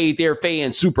would have made their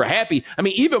fans super happy. I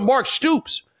mean, even Mark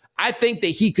Stoops, I think that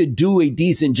he could do a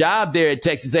decent job there at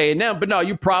Texas A&M. But no,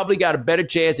 you probably got a better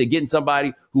chance at getting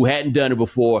somebody who hadn't done it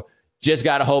before. Just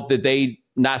got to hope that they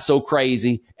not so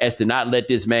crazy as to not let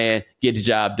this man get the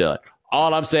job done.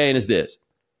 All I'm saying is this.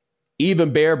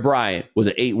 Even Bear Bryant was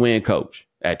an 8-win coach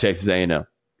at Texas A&M.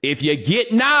 If you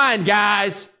get 9,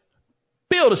 guys,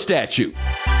 build a statue.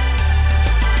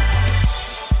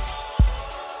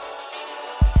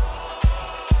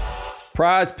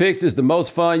 Prize Picks is the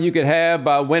most fun you could have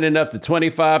by winning up to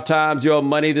 25 times your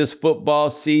money this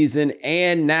football season.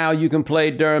 And now you can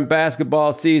play during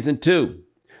basketball season too.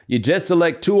 You just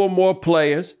select 2 or more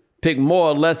players, pick more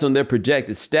or less on their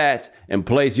projected stats, and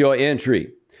place your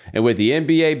entry. And with the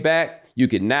NBA back, you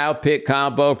can now pick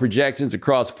combo projections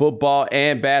across football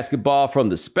and basketball from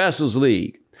the Specials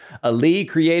League, a league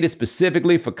created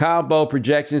specifically for combo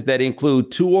projections that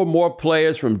include 2 or more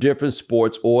players from different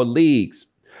sports or leagues.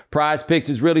 Prize Picks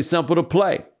is really simple to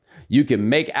play. You can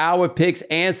make our picks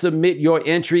and submit your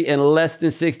entry in less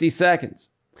than 60 seconds.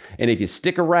 And if you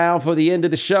stick around for the end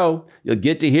of the show, you'll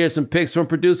get to hear some picks from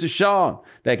producer Sean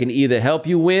that can either help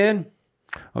you win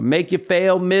or make you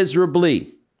fail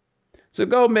miserably. So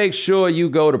go make sure you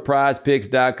go to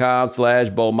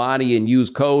prizepicks.com/Bomani and use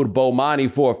code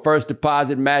Bomani for a first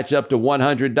deposit match up to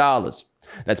 $100.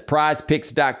 That's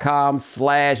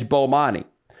prizepicks.com/Bomani.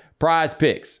 Prize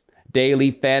Picks,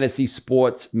 daily fantasy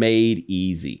sports made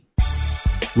easy.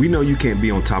 We know you can't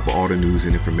be on top of all the news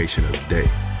and information of the day.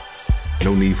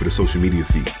 No need for the social media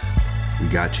feeds. We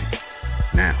got you.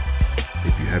 Now,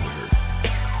 if you haven't heard.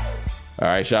 All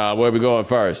right, Sean, where are we going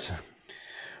first?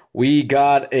 We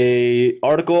got a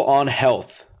article on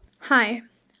health. Hi,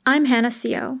 I'm Hannah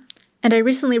Seo, and I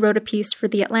recently wrote a piece for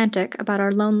The Atlantic about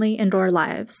our lonely indoor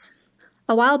lives.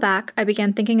 A while back, I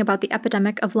began thinking about the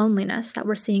epidemic of loneliness that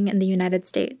we're seeing in the United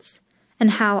States,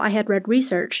 and how I had read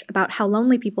research about how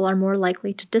lonely people are more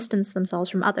likely to distance themselves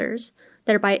from others,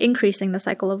 thereby increasing the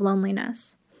cycle of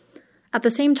loneliness. At the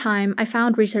same time, I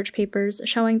found research papers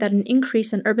showing that an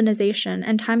increase in urbanization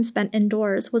and time spent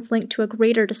indoors was linked to a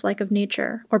greater dislike of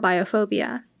nature, or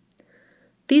biophobia.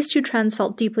 These two trends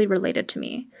felt deeply related to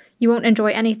me. You won't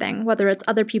enjoy anything, whether it's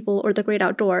other people or the great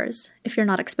outdoors, if you're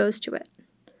not exposed to it.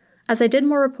 As I did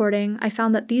more reporting, I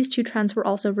found that these two trends were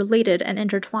also related and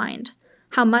intertwined.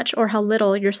 How much or how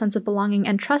little your sense of belonging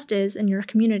and trust is in your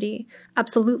community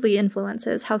absolutely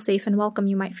influences how safe and welcome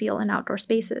you might feel in outdoor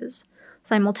spaces.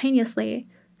 Simultaneously,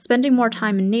 spending more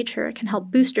time in nature can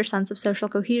help boost your sense of social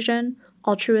cohesion,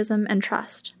 altruism, and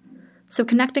trust. So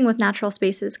connecting with natural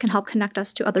spaces can help connect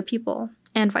us to other people,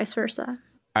 and vice versa.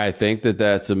 I think that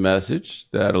that's a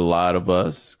message that a lot of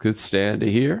us could stand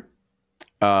to hear.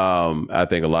 I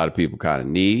think a lot of people kind of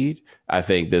need. I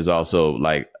think there's also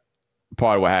like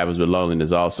part of what happens with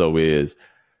loneliness also is,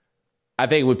 I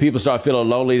think when people start feeling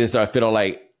lonely, they start feeling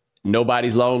like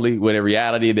nobody's lonely, when in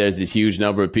reality, there's this huge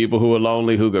number of people who are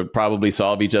lonely who could probably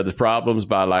solve each other's problems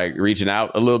by like reaching out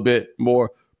a little bit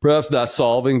more, perhaps not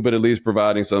solving, but at least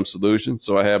providing some solution.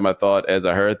 So I had my thought as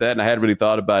I heard that, and I hadn't really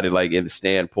thought about it like in the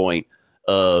standpoint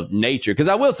of nature. Because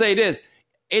I will say this,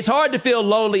 it's hard to feel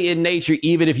lonely in nature,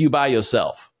 even if you by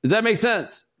yourself. Does that make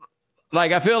sense?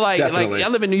 Like, I feel like I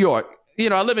live in New York.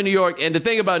 I live in New York, and the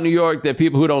thing about New York that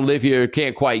people who don't live here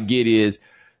can't quite get is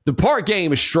the park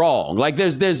game is strong. Like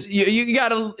you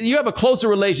have a closer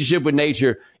relationship with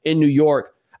nature in New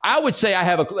York. I would say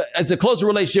it's a closer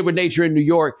relationship with nature in New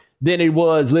York than it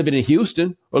was living in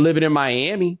Houston or living in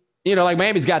Miami. Like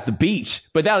Miami's got the beach,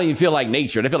 but that don't even feel like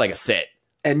nature. They feel like a set.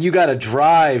 And you got to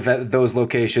drive at those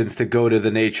locations to go to the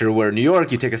nature, where New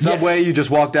York, you take a subway, You just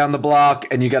walk down the block,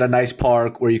 and you got a nice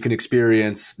park where you can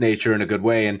experience nature in a good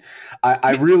way. And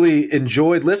I really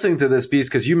enjoyed listening to this piece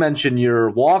because you mentioned your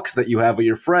walks that you have with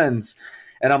your friends.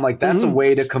 And I'm like, that's a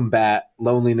way to combat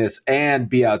loneliness and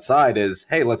be outside is,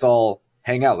 hey, let's all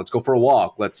hang out. Let's go for a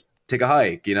walk. Let's take a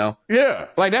hike, Yeah.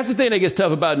 Like, that's the thing that gets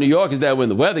tough about New York is that when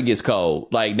the weather gets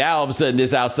cold, like now all of a sudden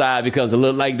this outside becomes a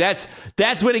little like that's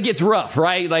when it gets rough,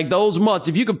 right? Like those months,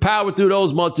 if you can power through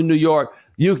those months in New York,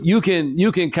 you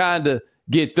can kind of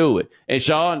get through it. And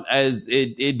Sean, as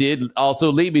it did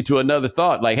also lead me to another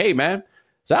thought, like, hey man,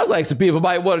 sounds like some people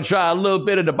might want to try a little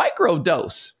bit of the micro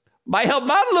dose. Might help them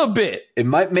out a little bit. It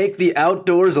might make the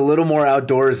outdoors a little more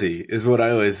outdoorsy, is what I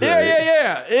always say.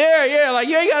 Yeah. Like,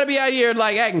 you ain't got to be out here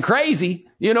like acting crazy.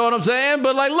 You know what I'm saying?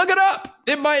 But like, look it up.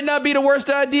 It might not be the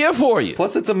worst idea for you.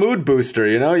 Plus, it's a mood booster.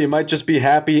 You might just be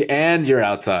happy and you're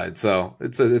outside. So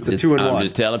it's a 2-in-1. I'm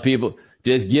just telling people,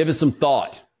 just give it some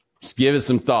thought. Just give it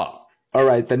some thought. All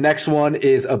right. The next one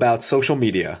is about social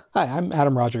media. Hi, I'm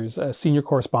Adam Rogers, a senior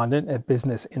correspondent at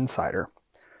Business Insider.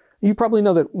 You probably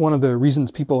know that one of the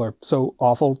reasons people are so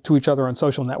awful to each other on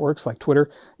social networks like Twitter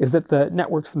is that the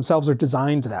networks themselves are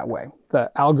designed that way.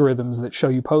 The algorithms that show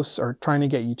you posts are trying to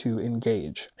get you to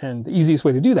engage. And the easiest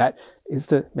way to do that is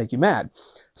to make you mad.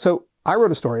 So I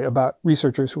wrote a story about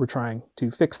researchers who were trying to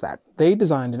fix that. They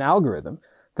designed an algorithm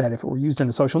that, if it were used in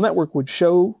a social network, would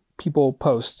show people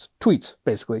posts, tweets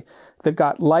basically, that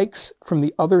got likes from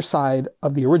the other side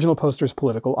of the original poster's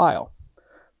political aisle.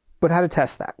 But how to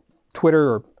test that? Twitter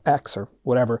or X or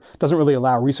whatever doesn't really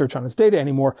allow research on its data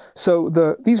anymore.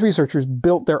 So these researchers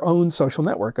built their own social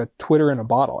network, a Twitter in a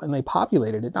bottle, and they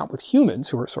populated it not with humans,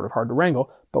 who are sort of hard to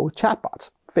wrangle, but with chatbots,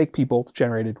 fake people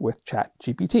generated with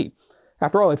ChatGPT.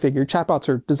 After all, I figured chatbots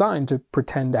are designed to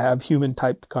pretend to have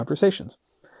human-type conversations.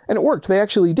 And it worked. They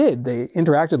actually did. They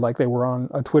interacted like they were on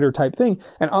a Twitter-type thing.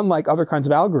 And unlike other kinds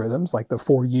of algorithms, like the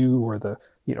For You or the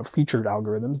featured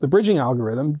algorithms, the bridging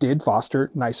algorithm did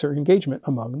foster nicer engagement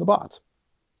among the bots.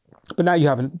 But now you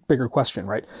have a bigger question,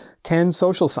 right? Can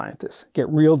social scientists get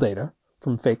real data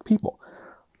from fake people?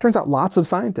 Turns out lots of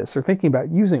scientists are thinking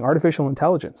about using artificial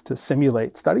intelligence to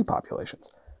simulate study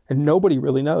populations. And nobody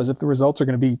really knows if the results are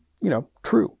going to be,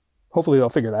 true. Hopefully they'll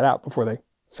figure that out before they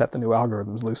set the new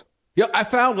algorithms loose. Yeah, I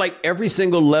found like every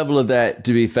single level of that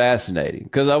to be fascinating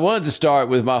because I wanted to start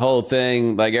with my whole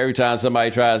thing. Like every time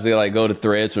somebody tries to like go to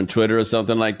threads from Twitter or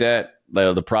something like that,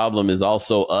 the problem is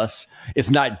also us. It's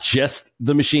not just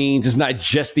the machines. It's not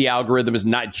just the algorithm. It's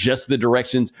not just the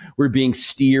directions we're being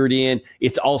steered in.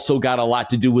 It's also got a lot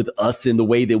to do with us in the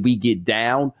way that we get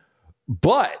down.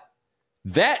 But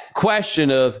that question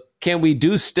of can we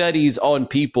do studies on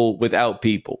people without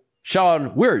people?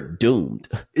 Sean, we're doomed.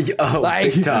 Oh,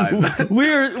 like, big time.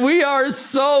 we are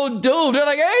so doomed. They're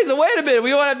like, hey, so wait a minute.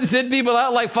 We won't have to send people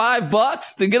out like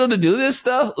 $5 to get them to do this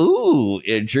stuff? Ooh,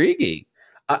 intriguing.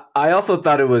 I also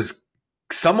thought it was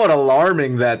somewhat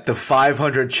alarming that the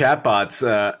 500 chatbots,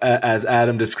 as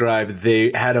Adam described,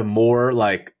 they had a more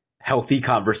like healthy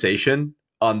conversation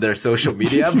on their social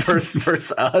media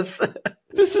versus us.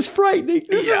 This is frightening.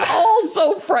 This is all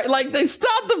so frightening. Like, they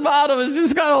stopped the bottom. It's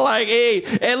just kind of like, hey,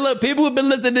 and look, people who've been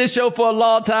listening to this show for a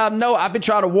long time know I've been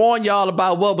trying to warn y'all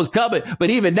about what was coming. But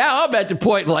even now, I'm at the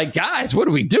point like, guys, what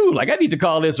do we do? Like, I need to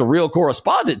call this a real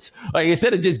correspondence. Like,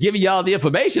 instead of just giving y'all the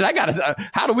information, I got to,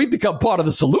 how do we become part of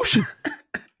the solution?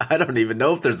 I don't even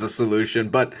know if there's a solution,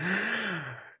 but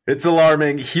it's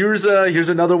alarming. Here's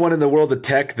another one in the world of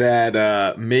tech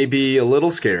that may be a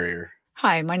little scarier.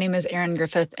 Hi, my name is Erin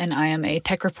Griffith, and I am a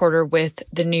tech reporter with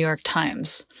the New York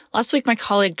Times. Last week, my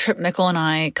colleague Trip Mickle and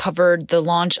I covered the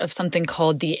launch of something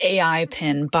called the AI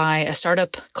Pin by a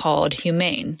startup called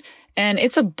Humane. And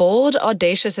it's a bold,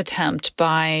 audacious attempt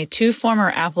by two former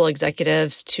Apple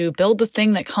executives to build the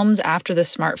thing that comes after the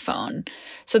smartphone.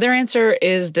 So their answer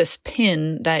is this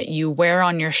pin that you wear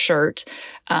on your shirt.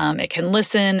 It can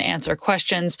listen, answer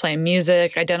questions, play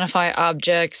music, identify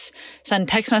objects, send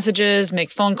text messages, make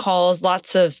phone calls,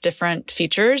 lots of different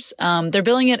features. They're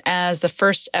billing it as the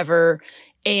first ever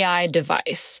AI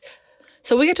device.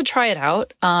 So we get to try it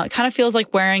out. It kind of feels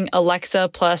like wearing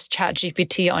Alexa plus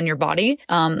ChatGPT on your body.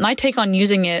 My take on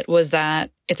using it was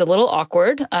that it's a little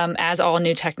awkward, as all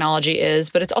new technology is,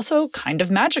 but it's also kind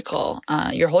of magical.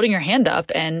 You're holding your hand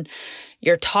up and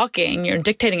you're talking, you're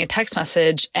dictating a text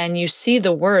message, and you see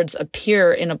the words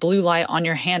appear in a blue light on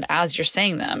your hand as you're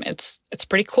saying them. It's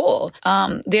pretty cool.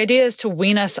 The idea is to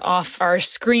wean us off our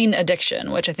screen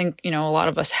addiction, which I think, a lot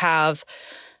of us have.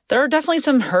 There are definitely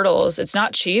some hurdles. It's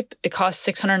not cheap. It costs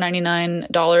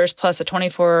 $699 plus a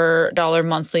 $24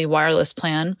 monthly wireless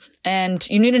plan. And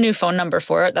you need a new phone number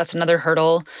for it. That's another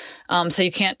hurdle. So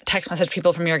you can't text message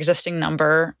people from your existing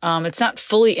number. It's not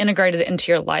fully integrated into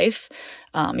your life.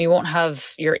 You won't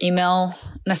have your email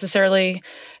necessarily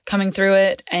coming through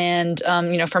it. And,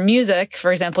 for music,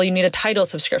 for example, you need a Tidal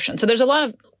subscription. So there's a lot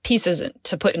of pieces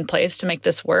to put in place to make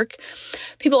this work.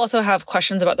 People also have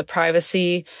questions about the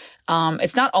privacy.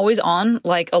 It's not always on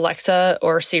like Alexa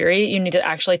or Siri. You need to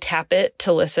actually tap it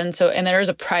to listen. And there is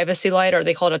a privacy light, or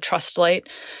they call it a trust light.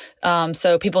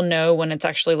 So people know when it's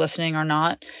actually listening or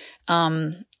not.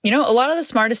 A lot of the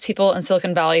smartest people in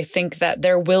Silicon Valley think that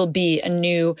there will be a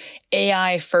new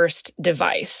AI first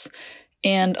device.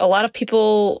 And a lot of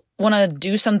people want to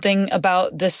do something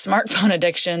about this smartphone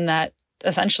addiction that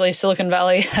essentially Silicon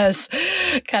Valley has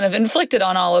kind of inflicted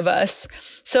on all of us.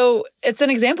 So it's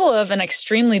an example of an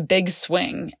extremely big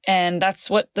swing. And that's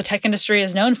what the tech industry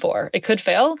is known for. It could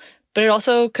fail, but it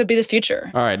also could be the future.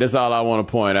 All right, that's all I want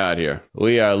to point out here.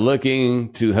 We are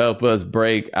looking to help us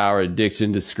break our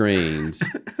addiction to screens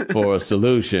for a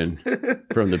solution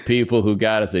from the people who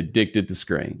got us addicted to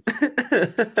screens.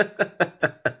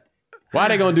 Why are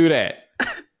they going to do that?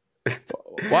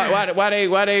 No.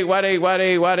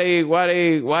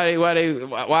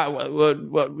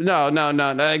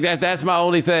 Like that's my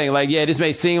only thing. Like, yeah, this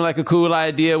may seem like a cool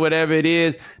idea, whatever it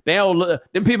is.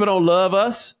 Them people don't love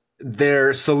us.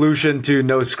 Their solution to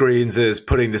no screens is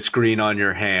putting the screen on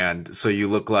your hand so you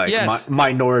look like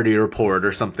Minority Report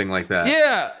or something like that.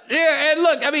 Yeah. And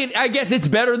look, I mean, I guess it's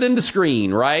better than the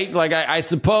screen, right? Like, I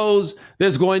suppose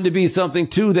there's going to be something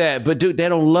to that. But, dude, they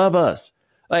don't love us.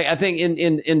 Like, I think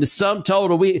in the sum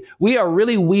total, we are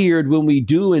really weird when we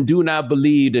do and do not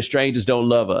believe that strangers don't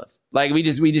love us. Like, we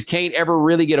just can't ever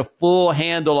really get a full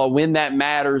handle on when that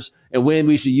matters and when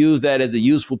we should use that as a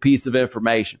useful piece of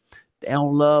information. They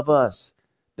don't love us.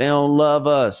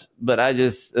 But I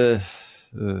just...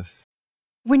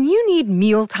 When you need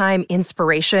mealtime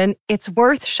inspiration, it's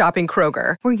worth shopping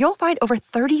Kroger, where you'll find over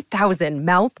 30,000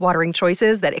 mouth-watering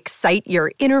choices that excite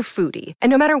your inner foodie. And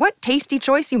no matter what tasty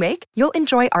choice you make, you'll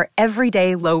enjoy our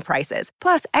everyday low prices,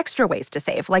 plus extra ways to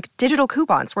save, like digital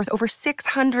coupons worth over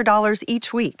 $600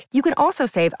 each week. You can also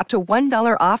save up to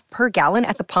 $1 off per gallon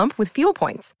at the pump with fuel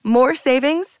points. More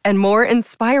savings and more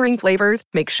inspiring flavors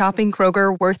make shopping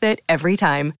Kroger worth it every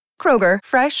time. Kroger,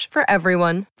 fresh for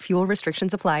everyone. Fuel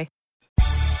restrictions apply.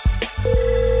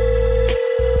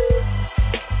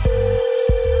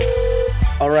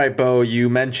 All right, Bo, you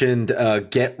mentioned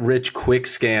get-rich-quick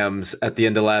scams at the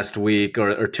end of last week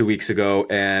or 2 weeks ago,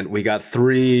 and we got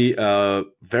three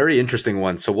very interesting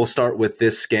ones. So we'll start with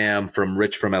this scam from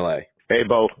Rich from LA. Hey,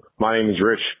 Bo. My name is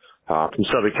Rich from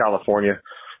Southern California,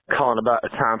 calling about a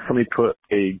time somebody put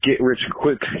a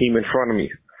get-rich-quick scheme in front of me.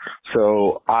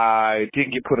 So I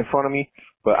didn't get put in front of me,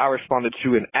 but I responded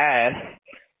to an ad.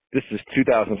 This is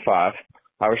 2005.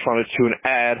 I responded to an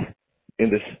ad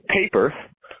in this paper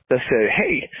that said,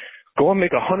 hey, go and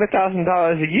make $100,000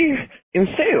 a year in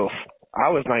sales. I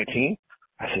was 19.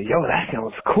 I said, yo, that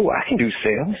sounds cool. I can do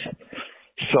sales.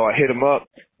 So I hit them up.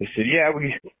 They said, yeah,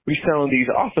 we selling these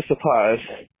office supplies.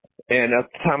 And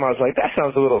at the time I was like, that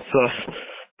sounds a little sus,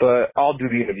 but I'll do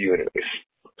the interview anyways.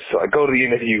 So I go to the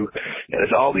interview, and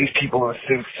there's all these people in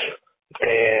suits,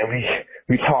 and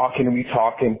we talking,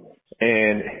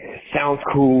 and it sounds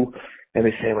cool. And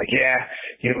they say, like, yeah,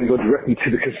 we go directly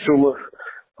to the consumer.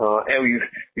 And we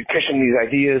pitch them these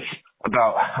ideas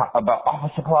about office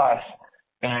supplies.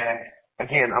 And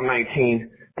again, I'm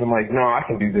 19. And I'm like, no, I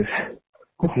can do this.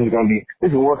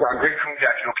 This will work out great for me.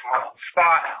 I can open my own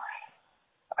spot.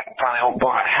 I can finally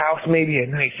buy a house maybe at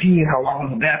 19. How long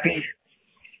would that be?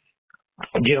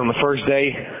 Again, on the first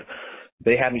day,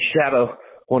 they had me shadow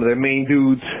one of their main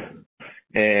dudes.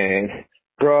 And,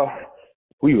 bro,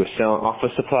 we were selling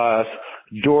office supplies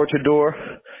door to door.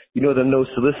 You know the no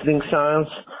soliciting signs?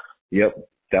 Yep,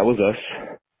 that was us.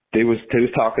 They was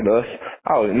talking to us.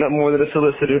 I was nothing more than a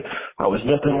solicitor. I was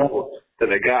nothing more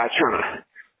than a guy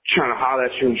trying to holler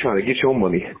at you and trying to get your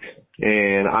money.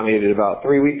 And I made it about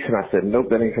 3 weeks, and I said, nope,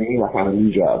 that ain't for me. I found a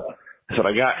new job. That's what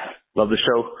I got. Love the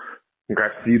show.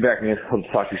 Congrats to you back, man. Hope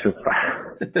to talk to you soon.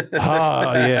 Bye.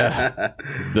 Oh, yeah.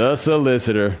 The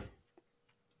solicitor.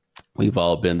 We've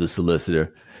all been the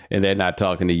solicitor. And they're not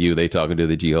talking to you. They're talking to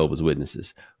the Jehovah's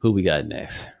Witnesses. Who we got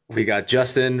next? We got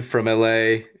Justin from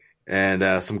LA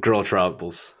and some girl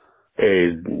troubles.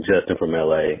 Hey, Justin from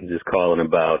LA. Just calling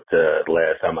about the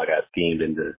last time I got schemed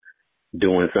into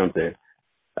doing something.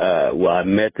 Well, I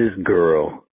met this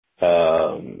girl,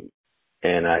 and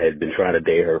I had been trying to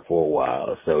date her for a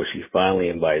while. So she finally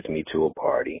invites me to a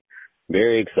party.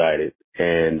 Very excited.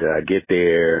 And I get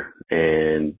there,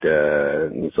 and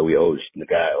so the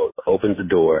guy opens the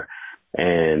door,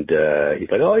 and he's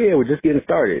like, oh, yeah, we're just getting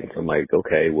started. So I'm like,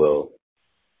 okay, well,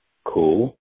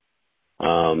 cool.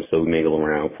 So we mingle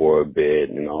around for a bit,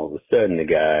 and all of a sudden the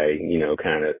guy,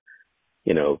 kind of,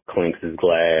 clinks his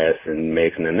glass and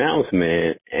makes an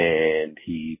announcement, and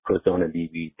he puts on a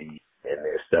DVD, and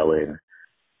they're selling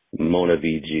Mona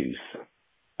V juice,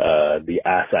 the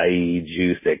acai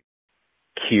juice that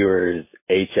cures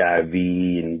HIV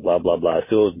and blah, blah, blah.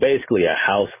 So it was basically a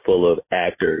house full of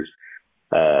actors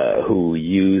who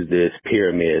use this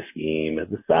pyramid scheme as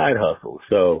a side hustle.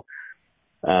 So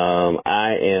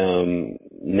I am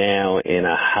now in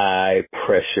a high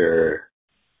pressure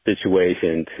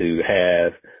situation to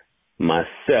have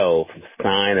myself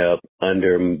sign up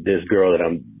under this girl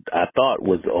that I thought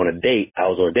was on a date. I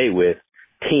was on a date with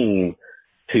team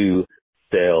to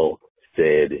sell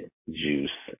said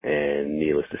juice, and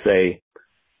needless to say,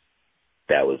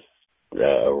 that was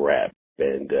a wrap.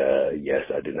 And yes,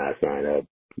 I did not sign up,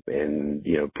 and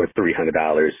for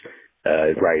 $300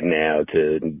 right now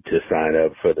to sign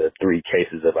up for the 3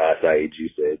 cases of acai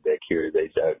juice that cures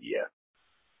HIV. Yeah,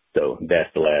 so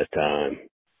that's the last time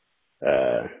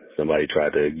somebody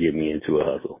tried to get me into a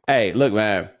hustle. Hey, look,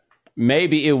 man,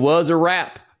 maybe it was a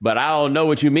wrap, but I don't know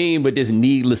what you mean with this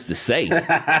needless to say.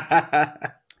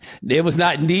 It was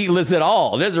not needless at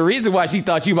all. There's a reason why she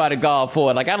thought you might have gone for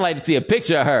it. Like, I'd like to see a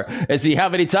picture of her and see how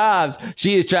many times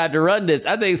she has tried to run this.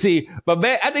 I think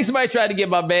somebody tried to get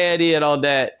my man in on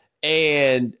that,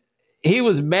 and he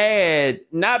was mad,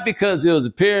 not because it was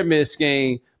a pyramid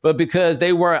scheme, but because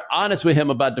they weren't honest with him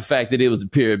about the fact that it was a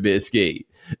pyramid scheme.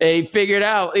 And he figured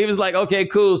out, he was like, okay,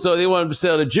 cool. So they wanted to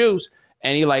sell the juice,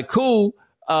 and he like, cool.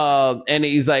 And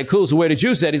he's like, cool, so where the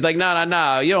juice at? He's like,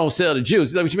 no, you don't sell the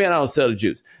juice. He's like, what you mean I don't sell the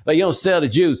juice? Like, you don't sell the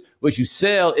juice. What you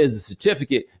sell is a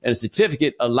certificate, and a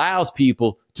certificate allows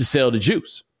people to sell the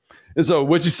juice. And so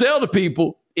what you sell to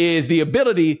people is the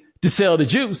ability to sell the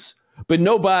juice, but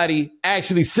nobody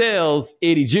actually sells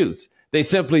any juice. They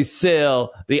simply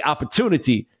sell the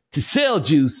opportunity to sell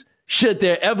juice should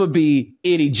there ever be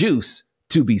any juice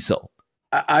to be sold.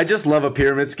 I just love a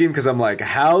pyramid scheme because I'm like,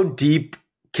 how deep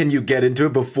can you get into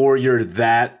it before you're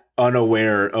that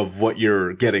unaware of what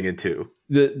you're getting into?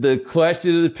 The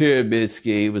question of the pyramid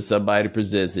scheme when somebody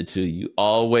presents it to you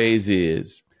always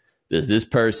is, does this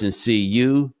person see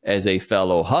you as a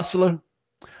fellow hustler,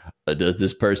 or does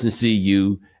this person see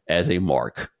you as a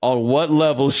mark? On what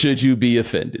level should you be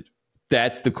offended?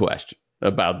 That's the question.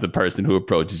 about the person who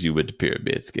approaches you with the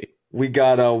pyramid scheme. We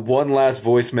got one last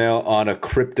voicemail on a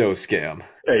crypto scam.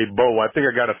 Hey, Bo, I think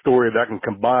I got a story that I can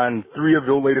combine 3 of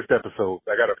your latest episodes.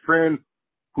 I got a friend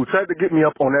who tried to get me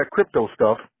up on that crypto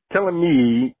stuff, telling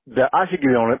me that I should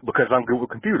get on it because I'm good with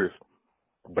computers.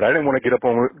 But I didn't want to get up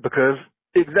on it because,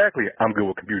 exactly, I'm good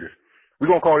with computers. We're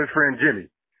going to call this friend Jimmy.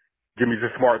 Jimmy's a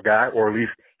smart guy, or at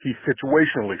least he's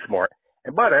situationally smart.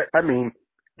 And by that, I mean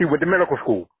he went to medical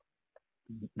school,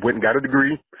 went and got a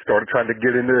degree, started trying to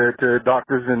get into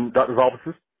doctors and doctors'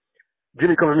 offices.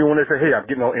 Jimmy comes to me one day and says, hey, I'm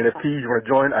getting on NFTs. You want to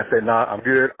join? I said, nah, I'm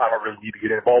good. I don't really need to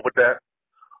get involved with that.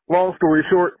 Long story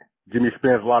short, Jimmy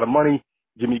spends a lot of money.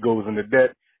 Jimmy goes into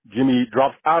debt. Jimmy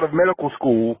drops out of medical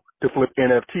school to flip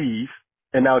NFTs.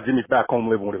 And now Jimmy's back home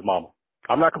living with his mama.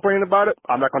 I'm not complaining about it.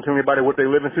 I'm not going to tell anybody what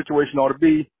their living situation ought to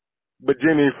be. But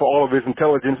Jimmy, for all of his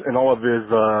intelligence and all of his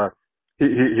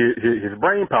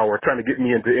brain power trying to get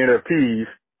me into NFTs,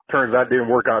 turns out didn't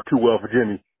work out too well for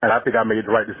Jimmy. And I think I made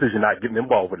the right decision not getting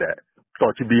involved with that.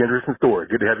 Thought you'd be an interesting story.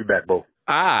 Good to have you back, Bo.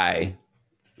 I,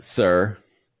 sir,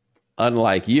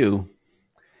 unlike you,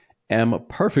 am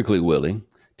perfectly willing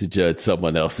to judge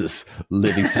someone else's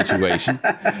living situation.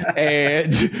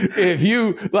 And if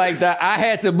you like that, I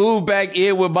had to move back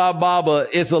in with my mama.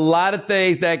 It's a lot of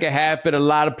things that can happen. A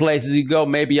lot of places you go.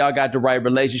 Maybe y'all got the right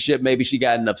relationship. Maybe she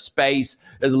got enough space.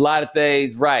 There's a lot of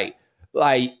things, right?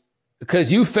 Like,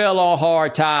 because you fell on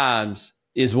hard times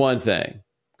is one thing.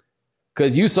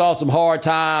 Because you saw some hard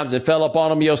times and fell up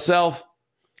on them yourself.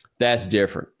 That's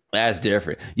different. That's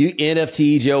different. You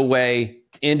NFT'd your way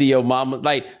into your mama.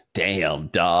 Like, damn,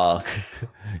 dog.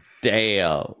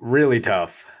 Damn. Really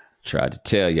tough. Tried to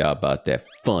tell y'all about that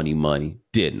funny money.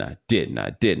 Didn't I?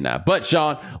 But,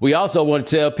 Sean, we also want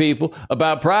to tell people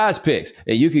about Prize Picks.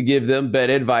 And you could give them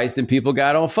better advice than people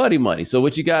got on funny money. So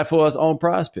what you got for us on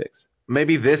Prize Picks?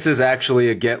 Maybe this is actually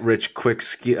a get-rich-quick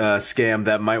scam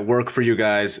that might work for you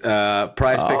guys.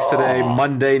 Prize Picks today,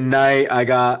 Monday night.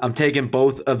 I'm taking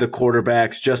both of the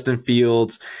quarterbacks, Justin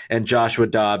Fields and Joshua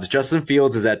Dobbs. Justin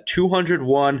Fields is at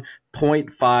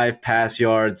 201.5 pass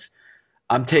yards.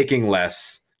 I'm taking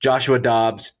less. Joshua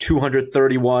Dobbs,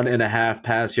 231.5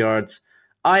 pass yards.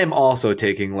 I am also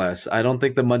taking less. I don't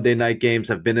think the Monday night games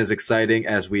have been as exciting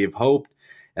as we have hoped,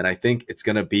 and I think it's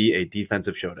going to be a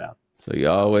defensive showdown. So you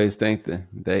always think that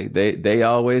they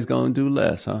always gonna do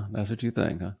less, huh? That's what you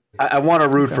think, huh? I want to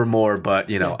root for more, but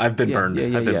I've been burned.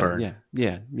 I've been burned.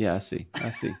 Yeah. I see.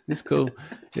 It's cool.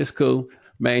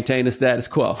 Maintain the status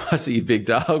quo. I see you, big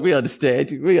dog. We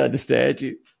understand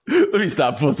you. Let me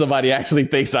stop before somebody actually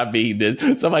thinks I mean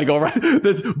this. Somebody go write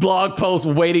this blog post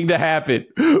waiting to happen.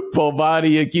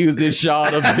 Pomani accuses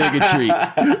Sean of bigotry.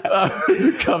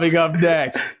 Coming up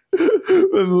next.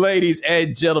 Ladies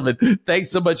and gentlemen, thanks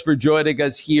so much for joining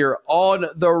us here on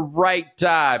The Right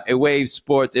Time, a Wave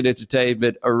Sports and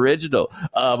Entertainment original.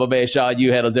 My man Sean,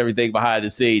 you handles everything behind the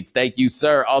scenes. Thank you,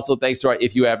 sir. Also, thanks to our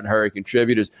If You Haven't Heard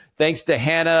contributors. Thanks to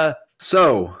Hannah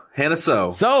So.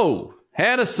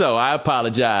 I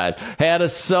apologize. Hannah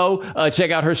So,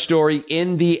 check out her story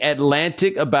in The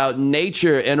Atlantic about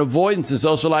nature and avoidance and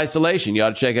social isolation. You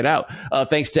ought to check it out.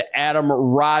 Thanks to Adam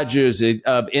Rogers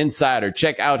of Insider.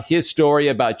 Check out his story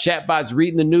about chatbots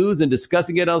reading the news and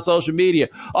discussing it on social media.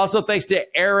 Also, thanks to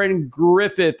Erin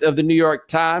Griffith of the New York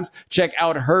Times. Check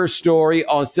out her story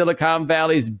on Silicon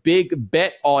Valley's big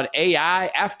bet on AI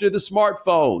after the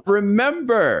smartphone.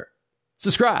 Remember,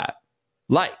 subscribe,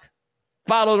 like,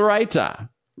 follow The Right Time.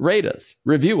 Rate us,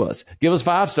 review us, give us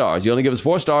 5 stars. You only give us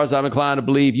 4 stars, I'm inclined to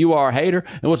believe you are a hater.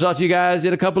 And we'll talk to you guys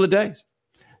in a couple of days.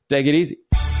 Take it easy.